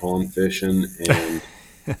around your pond fishing, and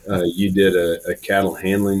you did a cattle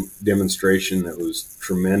handling demonstration that was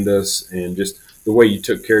tremendous, and just the way you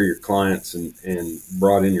took care of your clients and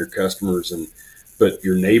brought in your customers but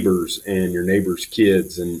your neighbors and your neighbors'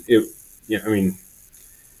 kids. And you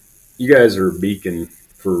guys are a beacon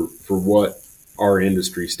for what our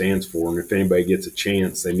industry stands for. And if anybody gets a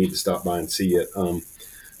chance, they need to stop by and see it.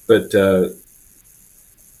 But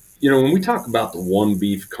when we talk about the one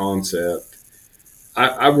beef concept,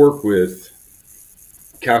 I work with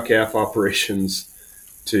cow-calf operations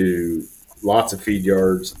to lots of feed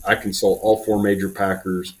yards. I consult all 4 major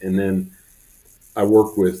packers, and then I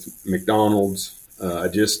work with McDonald's. I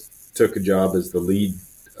just took a job as the lead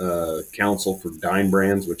counsel for Dine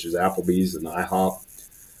Brands, which is Applebee's and IHOP,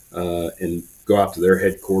 and go out to their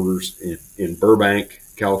headquarters in Burbank,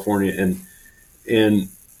 California. And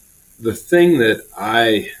the thing that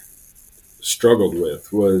I struggled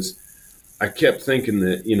with was I kept thinking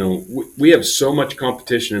that, we have so much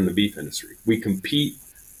competition in the beef industry. We compete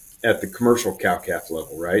at the commercial cow-calf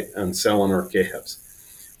level, right, on selling our calves.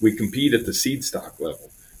 We compete at the seed stock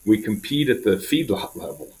level. We compete at the feedlot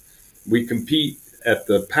level. We compete at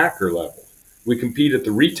the packer level. We compete at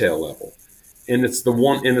the retail level, and it's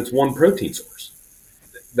one protein source.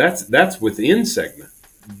 That's within segment,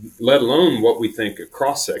 let alone what we think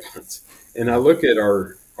across segments. And I look at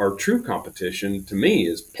our true competition, to me,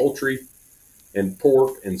 is poultry and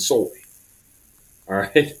pork and soy. All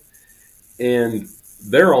right, and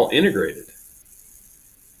they're all integrated.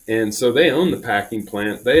 And so they own the packing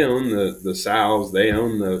plant, they own the sows, they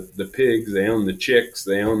own the pigs, they own the chicks,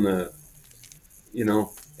 they own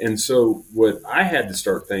and so what I had to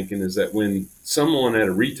start thinking is that when someone at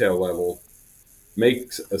a retail level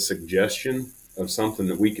makes a suggestion of something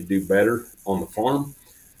that we could do better on the farm,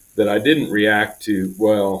 that I didn't react to,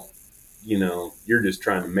 well, you're just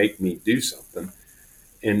trying to make me do something.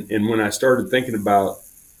 And when I started thinking about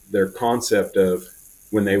their concept of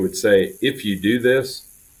when they would say, if you do this,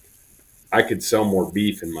 I could sell more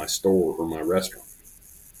beef in my store or my restaurant.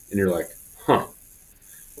 And you're like,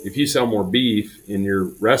 if you sell more beef in your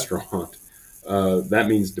restaurant, that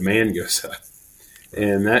means demand goes up.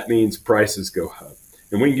 And that means prices go up.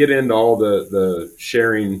 And we can get into all the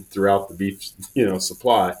sharing throughout the beef,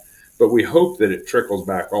 supply, but we hope that it trickles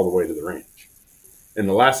back all the way to the ranch. And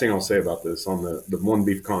the last thing I'll say about this on the one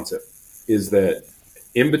beef concept is that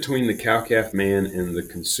in between the cow-calf man and the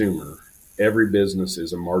consumer, every business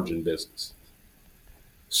is a margin business.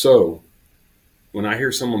 So when I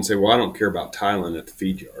hear someone say, well, I don't care about tiling at the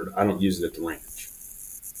feed yard, I don't use it at the ranch.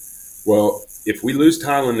 Well, if we lose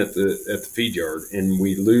Thailand at the feed yard and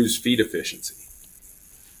we lose feed efficiency,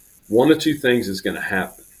 one of two things is going to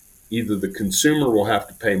happen. Either the consumer will have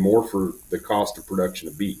to pay more for the cost of production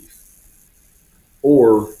of beef,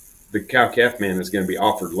 or the cow-calf man is going to be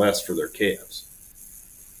offered less for their calves.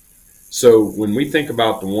 So when we think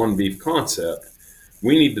about the one beef concept,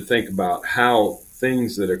 we need to think about how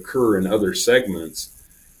things that occur in other segments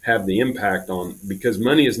have the impact on, because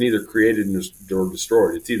money is neither created nor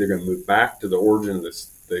destroyed. It's either going to move back to the origin of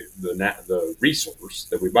the resource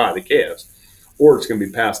that we buy, the calves, or it's going to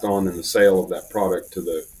be passed on in the sale of that product to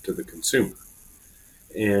the consumer.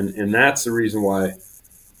 And that's the reason why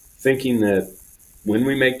thinking that when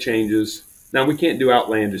we make changes, now we can't do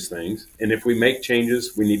outlandish things, and if we make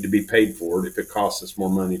changes, we need to be paid for it if it costs us more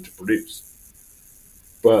money to produce.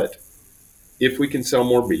 But if we can sell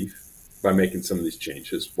more beef by making some of these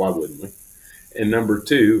changes, why wouldn't we? And number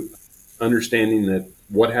two, understanding that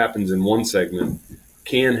what happens in one segment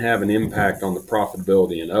can have an impact on the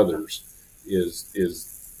profitability in others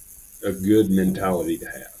is a good mentality to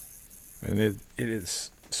have. And it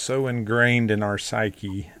is so ingrained in our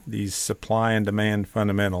psyche, these supply and demand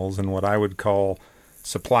fundamentals and what I would call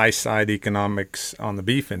supply side economics on the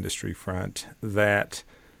beef industry front, that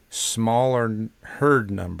smaller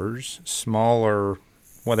herd numbers, smaller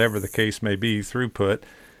whatever the case may be, throughput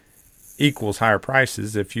equals higher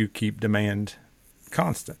prices if you keep demand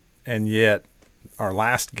constant. And yet our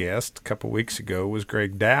last guest a couple of weeks ago was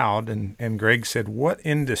Greg Dowd, and Greg said, what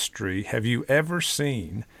industry have you ever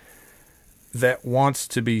seen that wants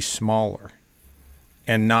to be smaller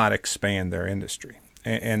and not expand their industry?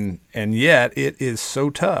 And yet it is so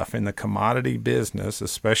tough in the commodity business,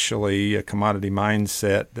 especially a commodity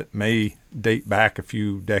mindset that may date back a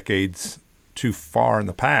few decades too far in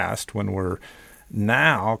the past, when we're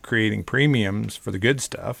now creating premiums for the good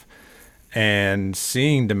stuff and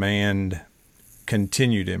seeing demand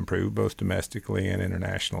continue to improve both domestically and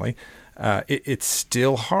internationally. It's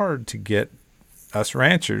still hard to get us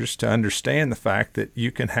ranchers to understand the fact that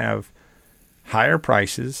you can have higher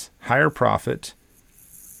prices, higher profit,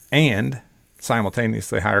 and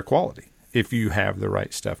simultaneously higher quality if you have the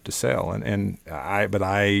right stuff to sell.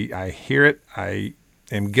 I hear it. I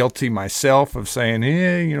am guilty myself of saying,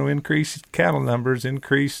 increased cattle numbers,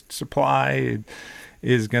 increased supply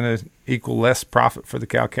is going to equal less profit for the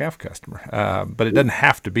cow-calf customer. But it doesn't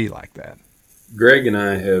have to be like that. Greg and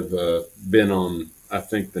I have been on, I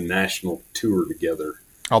think, the national tour together.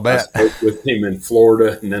 I'll bet. I spoke with him in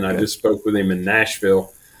Florida, and then I just spoke with him in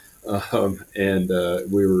Nashville, and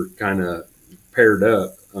we were kind of paired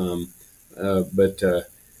up.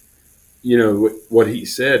 What he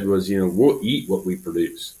said was, we'll eat what we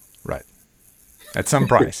produce. Right. At some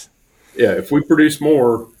price. Yeah, if we produce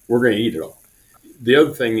more, we're going to eat it all. The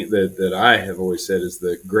other thing that I have always said is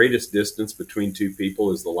the greatest distance between two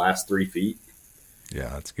people is the last 3 feet. Yeah,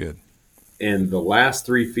 that's good. And the last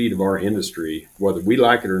 3 feet of our industry, whether we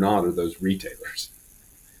like it or not, are those retailers.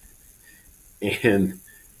 And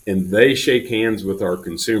they shake hands with our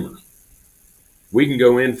consumer. We can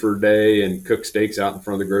go in for a day and cook steaks out in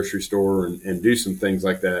front of the grocery store and do some things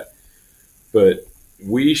like that. But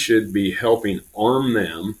we should be helping arm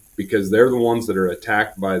them, because they're the ones that are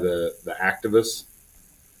attacked by the activists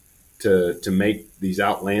to make these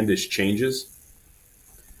outlandish changes.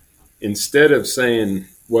 Instead of saying,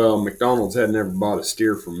 well, McDonald's had never bought a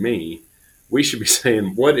steer from me, we should be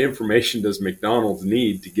saying, what information does McDonald's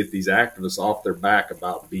need to get these activists off their back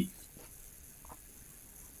about beef?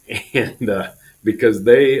 And because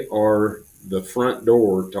they are the front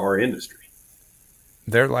door to our industry.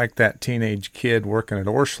 They're like that teenage kid working at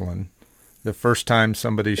Orscheln. The first time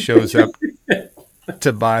somebody shows up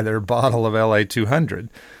to buy their bottle of LA 200.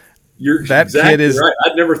 You're that exactly kid is right.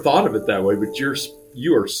 I'd never thought of it that way, but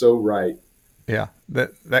you are so right. Yeah,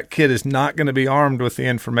 that kid is not going to be armed with the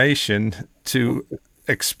information to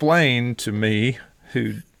explain to me,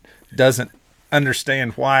 who doesn't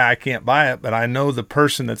understand why I can't buy it, but I know the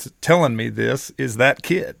person that's telling me this is that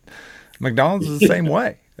kid. McDonald's is the same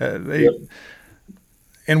way.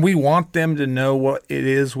 And we want them to know what it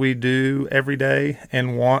is we do every day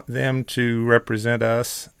and want them to represent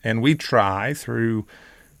us. And we try through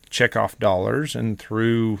checkoff dollars and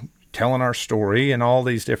through telling our story and all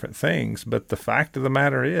these different things. But the fact of the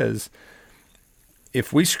matter is,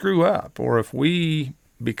 if we screw up, or if we,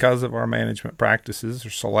 because of our management practices or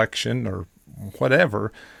selection or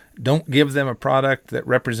whatever, don't give them a product that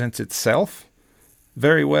represents itself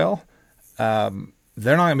very well, they're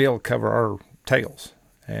not going to be able to cover our tails.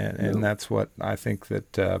 And that's what I think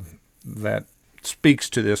that speaks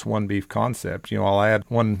to this one beef concept. I'll add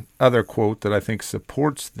one other quote that I think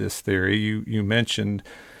supports this theory. You mentioned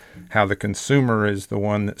how the consumer is the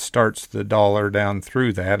one that starts the dollar down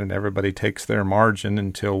through that, and everybody takes their margin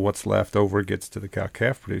until what's left over gets to the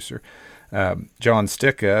cow-calf producer. John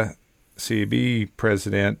Sticka, CAB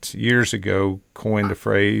president, years ago coined a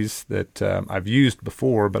phrase that I've used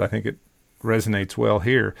before, but I think it resonates well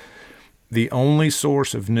here. The only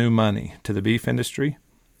source of new money to the beef industry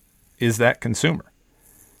is that consumer.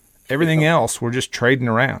 Everything else, we're just trading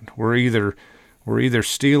around. We're either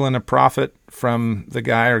stealing a profit from the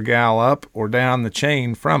guy or gal up or down the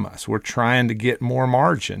chain from us. We're trying to get more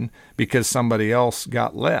margin because somebody else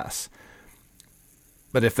got less.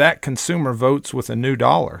 But if that consumer votes with a new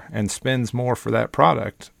dollar and spends more for that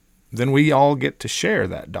product, then we all get to share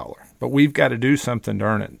that dollar. But we've got to do something to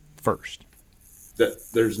earn it first.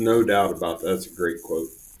 There's no doubt about that. That's a great quote.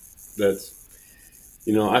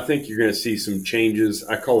 I think you're going to see some changes.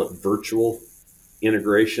 I call it virtual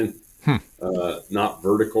integration, not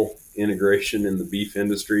vertical integration in the beef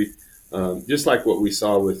industry. Just like what we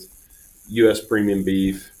saw with U.S. premium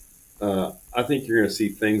beef, I think you're going to see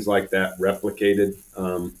things like that replicated,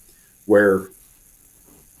 where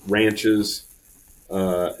ranches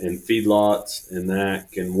and feedlots and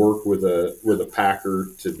that can work with a packer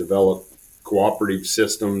to develop cooperative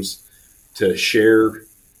systems to share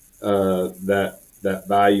that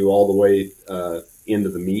value all the way into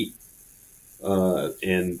the meat,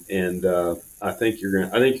 and I think you're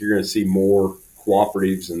going to see more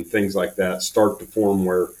cooperatives and things like that start to form,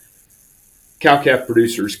 where cow-calf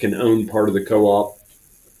producers can own part of the co-op,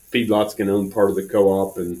 feedlots can own part of the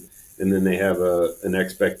co-op, and then they have an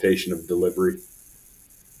expectation of delivery.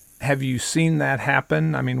 Have you seen that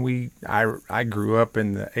happen? I mean, I grew up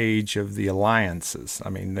in the age of the alliances.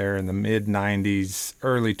 I mean, they're in the mid-'90s,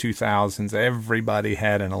 early 2000s. Everybody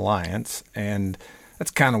had an alliance, and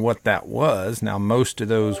that's kind of what that was. Now, most of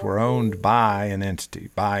those were owned by an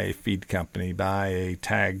entity, by a feed company, by a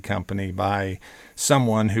tag company, by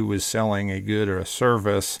someone who was selling a good or a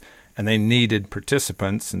service, and they needed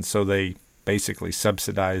participants, and so they basically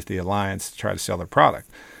subsidized the alliance to try to sell their product.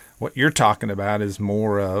 What you're talking about is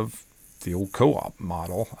more of the old co-op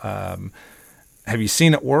model. Have you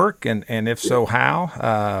seen it work? And if so,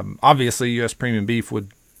 how? Obviously, U.S. premium beef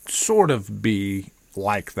would sort of be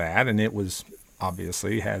like that, and it was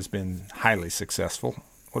obviously has been highly successful.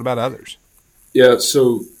 What about others? Yeah,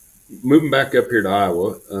 so moving back up here to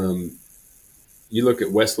Iowa, you look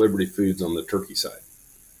at West Liberty Foods on the turkey side.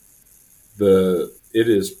 It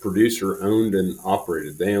is producer owned and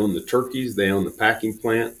operated. They own the turkeys. They own the packing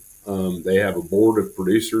plant. They have a board of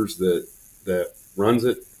producers that runs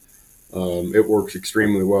it. It works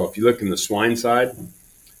extremely well. If you look in the swine side,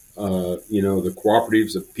 the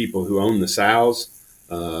cooperatives of people who own the sows,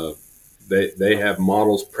 they have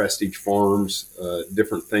models, Prestige Farms,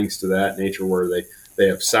 different things to that nature, where they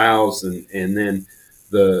have sows, and then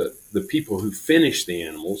the people who finish the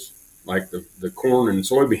animals, like the corn and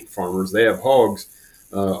soybean farmers, they have hogs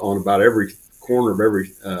on about every corner of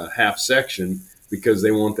every half section, because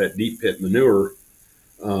they want that deep pit manure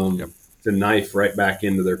to knife right back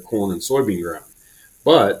into their corn and soybean ground.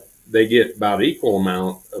 But they get about equal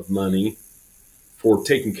amount of money for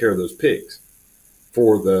taking care of those pigs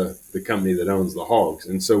for the company that owns the hogs.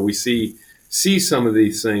 And so we see some of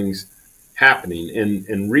these things happening.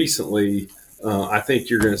 And recently, I think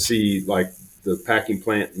you're going to see, like the packing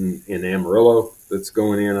plant in Amarillo that's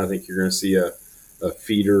going in. I think you're going to see a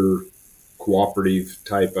feeder cooperative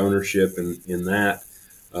type ownership in that.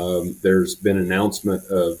 There's been an announcement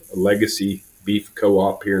of a legacy beef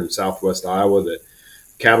co-op here in southwest Iowa that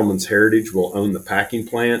Cattlemen's Heritage will own the packing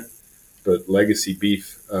plant, but legacy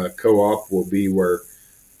beef co-op will be where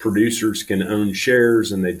producers can own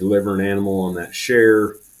shares and they deliver an animal on that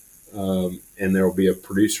share, and there will be a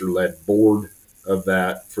producer-led board of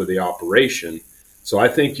that for the operation. So I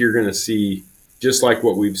think you're going to see, just like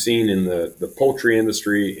what we've seen in the poultry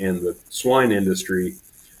industry and the swine industry,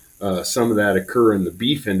 some of that occur in the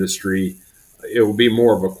beef industry. It will be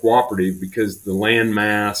more of a cooperative, because the land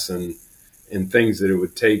mass and things that it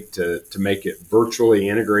would take to make it virtually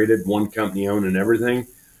integrated, one company owning everything,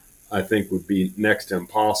 I think would be next to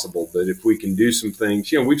impossible. But if we can do some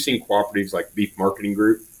things, we've seen cooperatives like Beef Marketing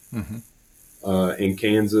Group in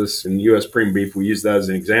Kansas, and U.S. Premium Beef, we use that as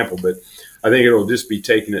an example, but I think it'll just be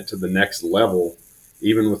taking it to the next level,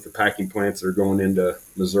 even with the packing plants that are going into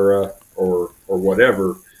Missouri or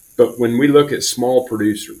whatever. But when we look at small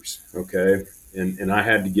producers, okay, and I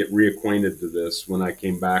had to get reacquainted to this when I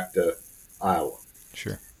came back to Iowa.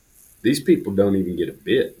 Sure. These people don't even get a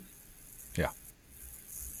bid. Yeah.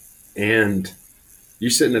 And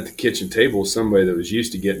you're sitting at the kitchen table with somebody that was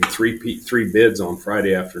used to getting three bids on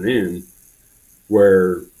Friday afternoon,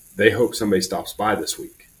 where they hope somebody stops by this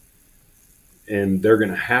week. and they're going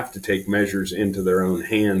to have to take measures into their own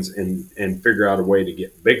hands and figure out a way to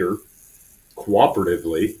get bigger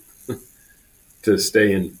cooperatively to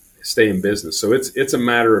stay in business. So it's a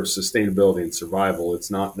matter of sustainability and survival. It's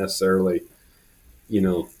not necessarily,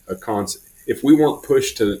 a concept. If we weren't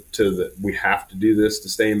pushed to the we have to do this to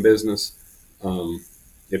stay in business,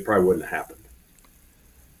 it probably wouldn't have happened.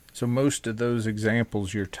 So most of those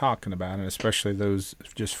examples you're talking about, and especially those,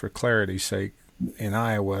 just for clarity's sake, in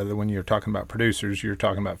Iowa, when you're talking about producers, you're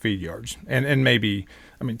talking about feed yards and maybe,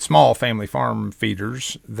 small family farm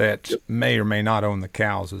feeders that may or may not own the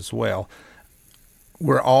cows as well.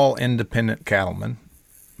 We're all independent cattlemen,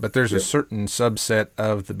 but there's a certain subset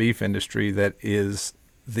of the beef industry that is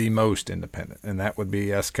the most independent, and that would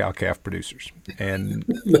be us cow-calf producers. And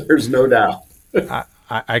there's no doubt.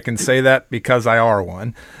 I can say that because I are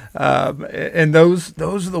one. And those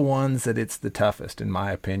are the ones that it's the toughest, in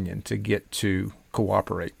my opinion, to get to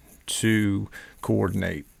cooperate, to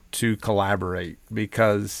coordinate, to collaborate.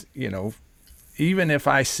 Because, even if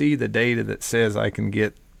I see the data that says I can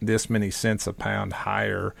get this many cents a pound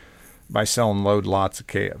higher by selling load lots of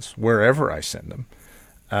calves, wherever I send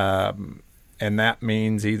them, and that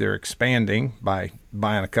means either expanding by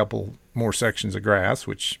buying a couple more sections of grass,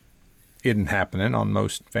 which isn't happening on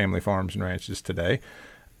most family farms and ranches today,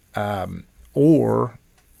 or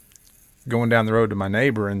going down the road to my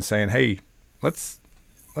neighbor and saying, hey, let's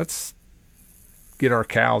get our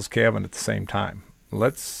cows calving at the same time.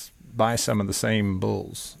 Let's buy some of the same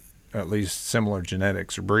bulls, at least similar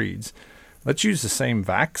genetics or breeds. Let's use the same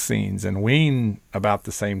vaccines and wean about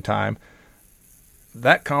the same time.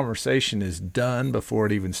 That conversation is done before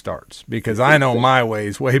it even starts, because I know my way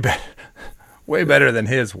is way better than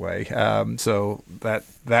his way. So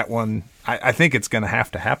that one, I think it's going to have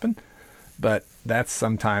to happen, but that's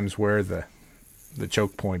sometimes where the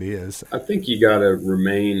choke point is. I think you got to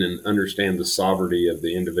remain and understand the sovereignty of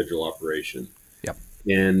the individual operation. Yep.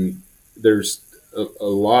 And there's a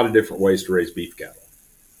lot of different ways to raise beef cattle.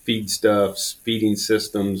 Feedstuffs, feeding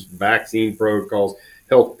systems, vaccine protocols,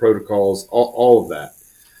 health protocols, all of that.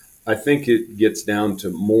 I think it gets down to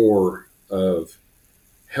more of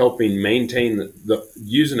helping maintain the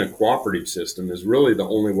using a cooperative system is really the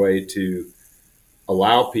only way to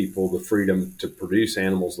allow people the freedom to produce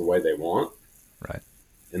animals the way they want, right,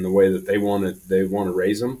 in the way that they want to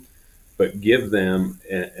raise them, but give them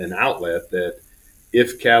an outlet that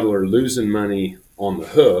if cattle are losing money on the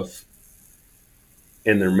hoof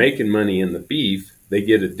and they're making money in the beef, they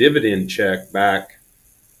get a dividend check back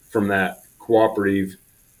from that cooperative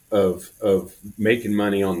of making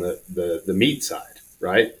money on the meat side,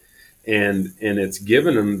 right? And it's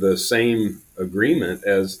given them the same agreement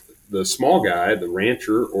as the small guy, the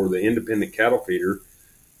rancher or the independent cattle feeder,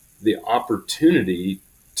 the opportunity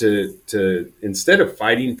to instead of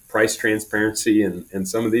fighting price transparency and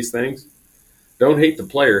some of these things, don't hate the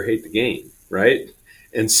player, hate the game, right?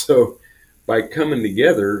 And so by coming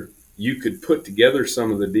together, you could put together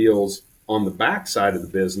some of the deals on the back side of the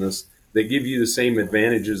business that give you the same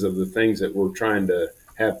advantages of the things that we're trying to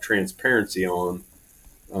have transparency on,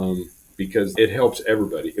 because it helps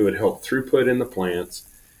everybody. It would help throughput in the plants.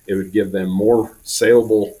 It would give them more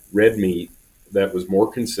saleable red meat that was more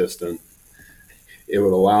consistent. It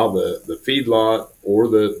would allow the feedlot or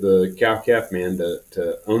the cow-calf man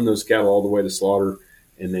to own those cattle all the way to slaughter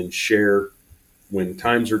and then share when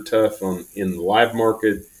times are tough in the live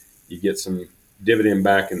market. You get some dividend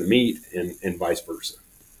back in the meat and vice versa.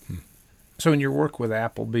 So in your work with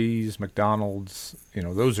Applebee's, McDonald's,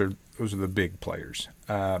 those are the big players.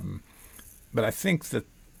 But I think that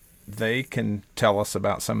they can tell us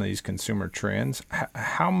about some of these consumer trends.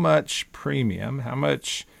 How much premium, how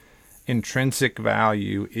much intrinsic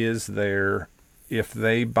value is there if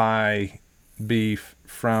they buy beef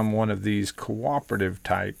from one of these cooperative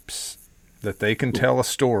types that they can tell a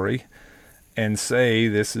story and say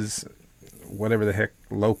this is whatever the heck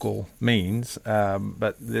local means,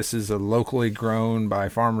 but this is a locally grown by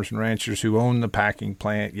farmers and ranchers who own the packing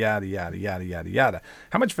plant, yada, yada, yada, yada, yada.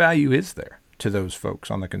 How much value is there to those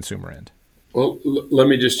folks on the consumer end? Well, let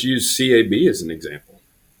me just use CAB as an example.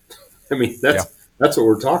 That's what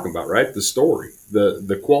we're talking about, right? The story,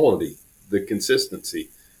 the quality, the consistency,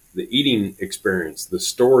 the eating experience, the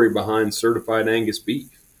story behind certified Angus beef.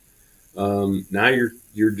 Now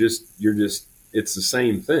you're just it's the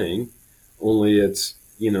same thing, only it's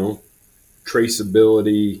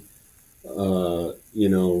traceability,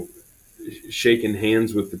 shaking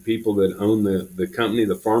hands with the people that own the company,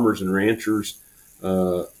 the farmers and ranchers,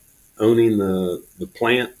 owning the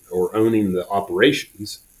plant or owning the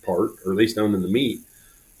operations part, or at least owning the meat.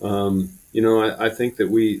 I think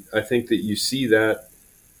that you see that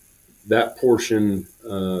that portion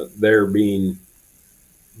there being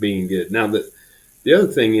good. Now, the other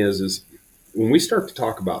thing is when we start to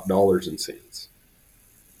talk about dollars and cents,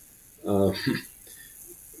 uh,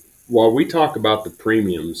 while we talk about the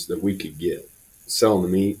premiums that we could get selling the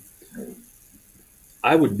meat,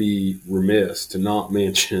 I would be remiss to not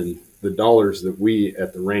mention the dollars that we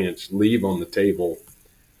at the ranch leave on the table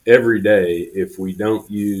every day if we don't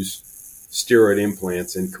use steroid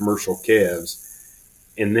implants in commercial calves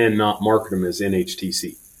and then not market them as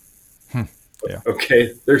NHTC. Yeah.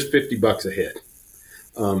 Okay, there's $50 a head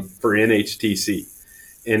for NHTC.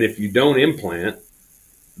 And if you don't implant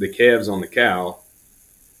the calves on the cow,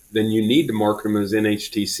 then you need to market them as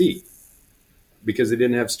NHTC because they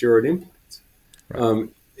didn't have steroid implants. Right.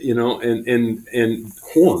 And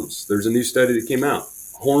horns. There's a new study that came out.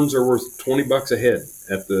 Horns are worth $20 a head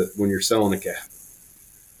when you're selling a calf.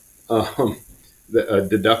 The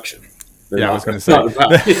deduction. I was going to say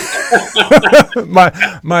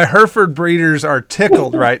my Hereford breeders are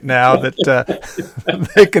tickled right now that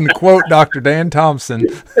they can quote Dr. Dan Thomson.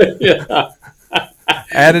 Yeah.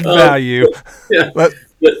 Added value. Yeah. But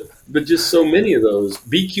just so many of those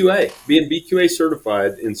being BQA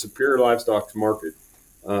certified in superior livestock market.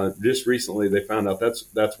 Just recently, they found out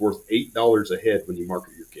that's worth $8 a head when you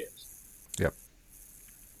market your calves. Yep.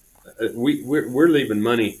 We're leaving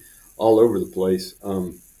money all over the place.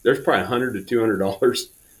 There's probably $100 to $200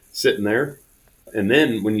 sitting there, and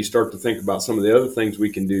then when you start to think about some of the other things we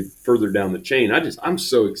can do further down the chain, I'm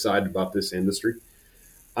so excited about this industry.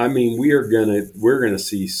 I mean, we're gonna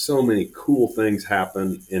see so many cool things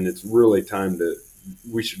happen, and it's really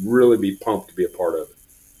we should really be pumped to be a part of it.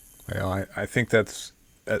 Well, I think that's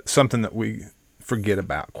something that we forget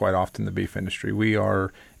about quite often in the beef industry. We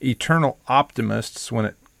are eternal optimists when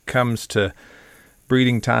it comes to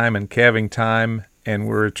breeding time and calving time, and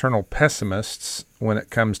we're eternal pessimists when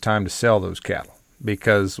it comes time to sell those cattle,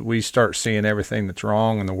 because we start seeing everything that's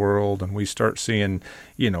wrong in the world, and we start seeing,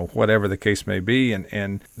 whatever the case may be.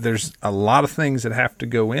 And there's a lot of things that have to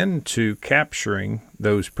go into capturing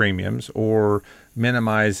those premiums or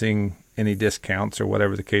minimizing any discounts or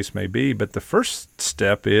whatever the case may be. But the first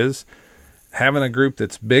step is having a group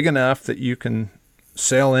that's big enough that you can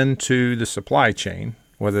sell into the supply chain,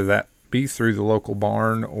 whether that be through the local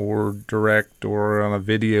barn or direct or on a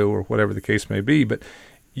video or whatever the case may be. But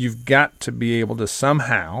you've got to be able to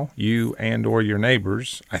somehow, you and or your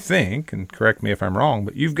neighbors, I think, and correct me if I'm wrong,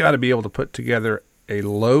 but you've got to be able to put together a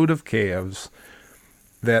load of calves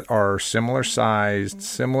that are similar sized,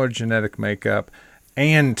 similar genetic makeup,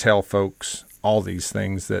 and tell folks all these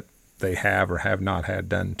things that they have or have not had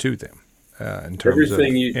done to them in terms of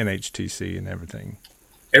NHTC and everything.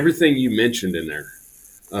 Everything you mentioned in there.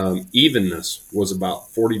 Evenness was about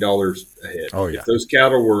 $40 a head. Oh, yeah. If those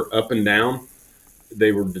cattle were up and down,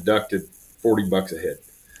 they were deducted $40 a head.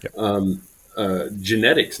 Yep.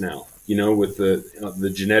 Genetics now, with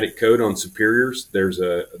the genetic code on superiors, there's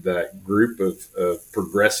that group of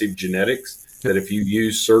progressive genetics that if you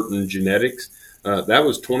use certain genetics, that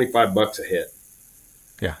was $25 a head.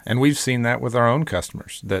 Yeah, and we've seen that with our own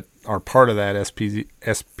customers that are part of that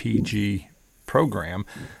SPG program.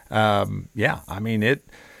 I mean, it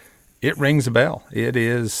rings a bell. It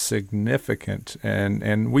is significant,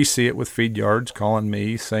 and we see it with feed yards calling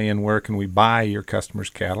me saying, where can we buy your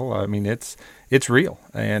customers' cattle? I mean, it's real,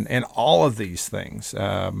 and all of these things,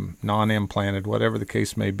 non-implanted, whatever the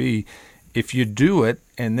case may be, if you do it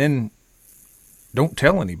and then don't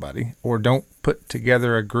tell anybody or don't put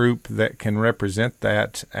together a group that can represent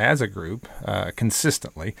that as a group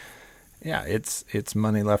consistently, it's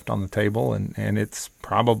money left on the table, and it's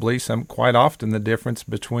probably quite often the difference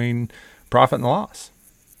between profit and loss.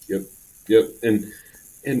 Yep, and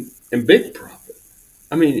big profit.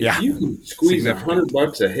 I mean, if you can squeeze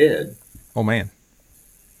 $100 a head, oh man,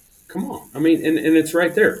 come on. I mean, and it's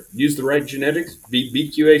right there. Use the right genetics, be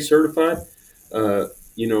BQA certified.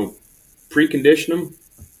 Precondition them.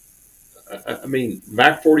 I mean,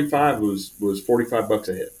 VAC 45 was $45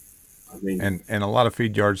 a head. I mean, and a lot of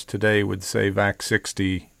feed yards today would say VAC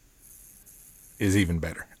 60 is even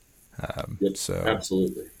better. So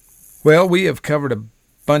absolutely. Well, we have covered a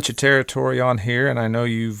bunch of territory on here, and I know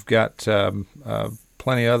you've got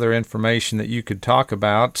plenty of other information that you could talk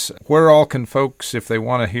about. Where all can folks, if they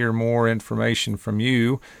want to hear more information from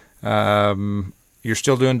you, you're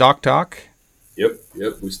still doing Doc Talk?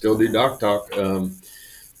 Yep. We still do Doc Talk.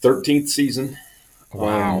 13th season.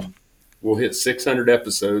 Wow. We'll hit 600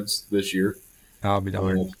 episodes this year. I'll be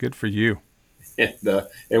darned. Good for you. And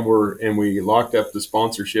we locked up the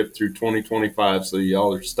sponsorship through 2025, so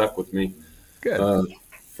y'all are stuck with me. Good.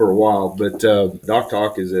 for a while. But Doc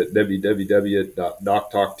Talk is at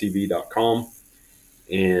www.doctalktv.com,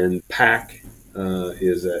 and PAC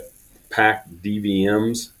is at PAC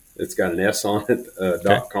DVMs. It's got an S on it,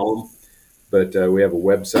 .com. But we have a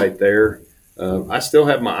website there. I still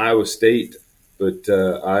have my Iowa State, but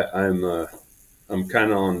I'm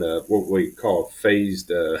kind of on what we call a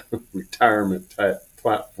phased retirement type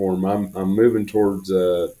platform. I'm moving towards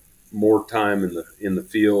more time in the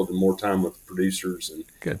field and more time with producers, and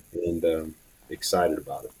good, and excited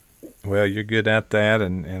about it. Well, you're good at that,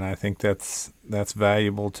 and I think that's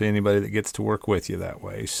valuable to anybody that gets to work with you that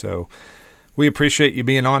way. So we appreciate you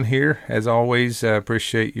being on here. As always,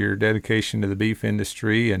 appreciate your dedication to the beef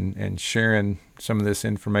industry and sharing some of this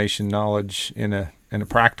information, knowledge in a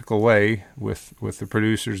practical way with the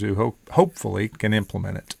producers who hopefully can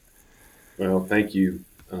implement it. Well, thank you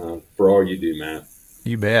for all you do, Matt.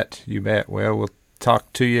 You bet. Well, we'll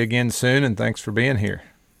talk to you again soon, and thanks for being here.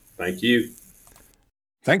 Thank you.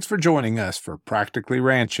 Thanks for joining us for Practically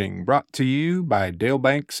Ranching, brought to you by Dale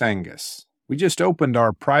Banks Angus. We just opened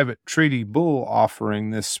our private treaty bull offering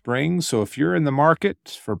this spring, so if you're in the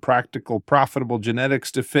market for practical, profitable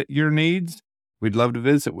genetics to fit your needs, we'd love to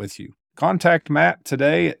visit with you. Contact Matt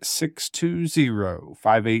today at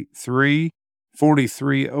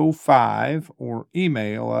 620-583-4305 or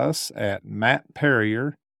email us at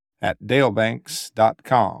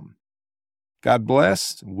mattperrier@dalebanks.com. God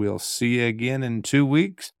bless. We'll see you again in 2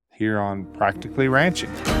 weeks here on Practically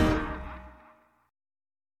Ranching.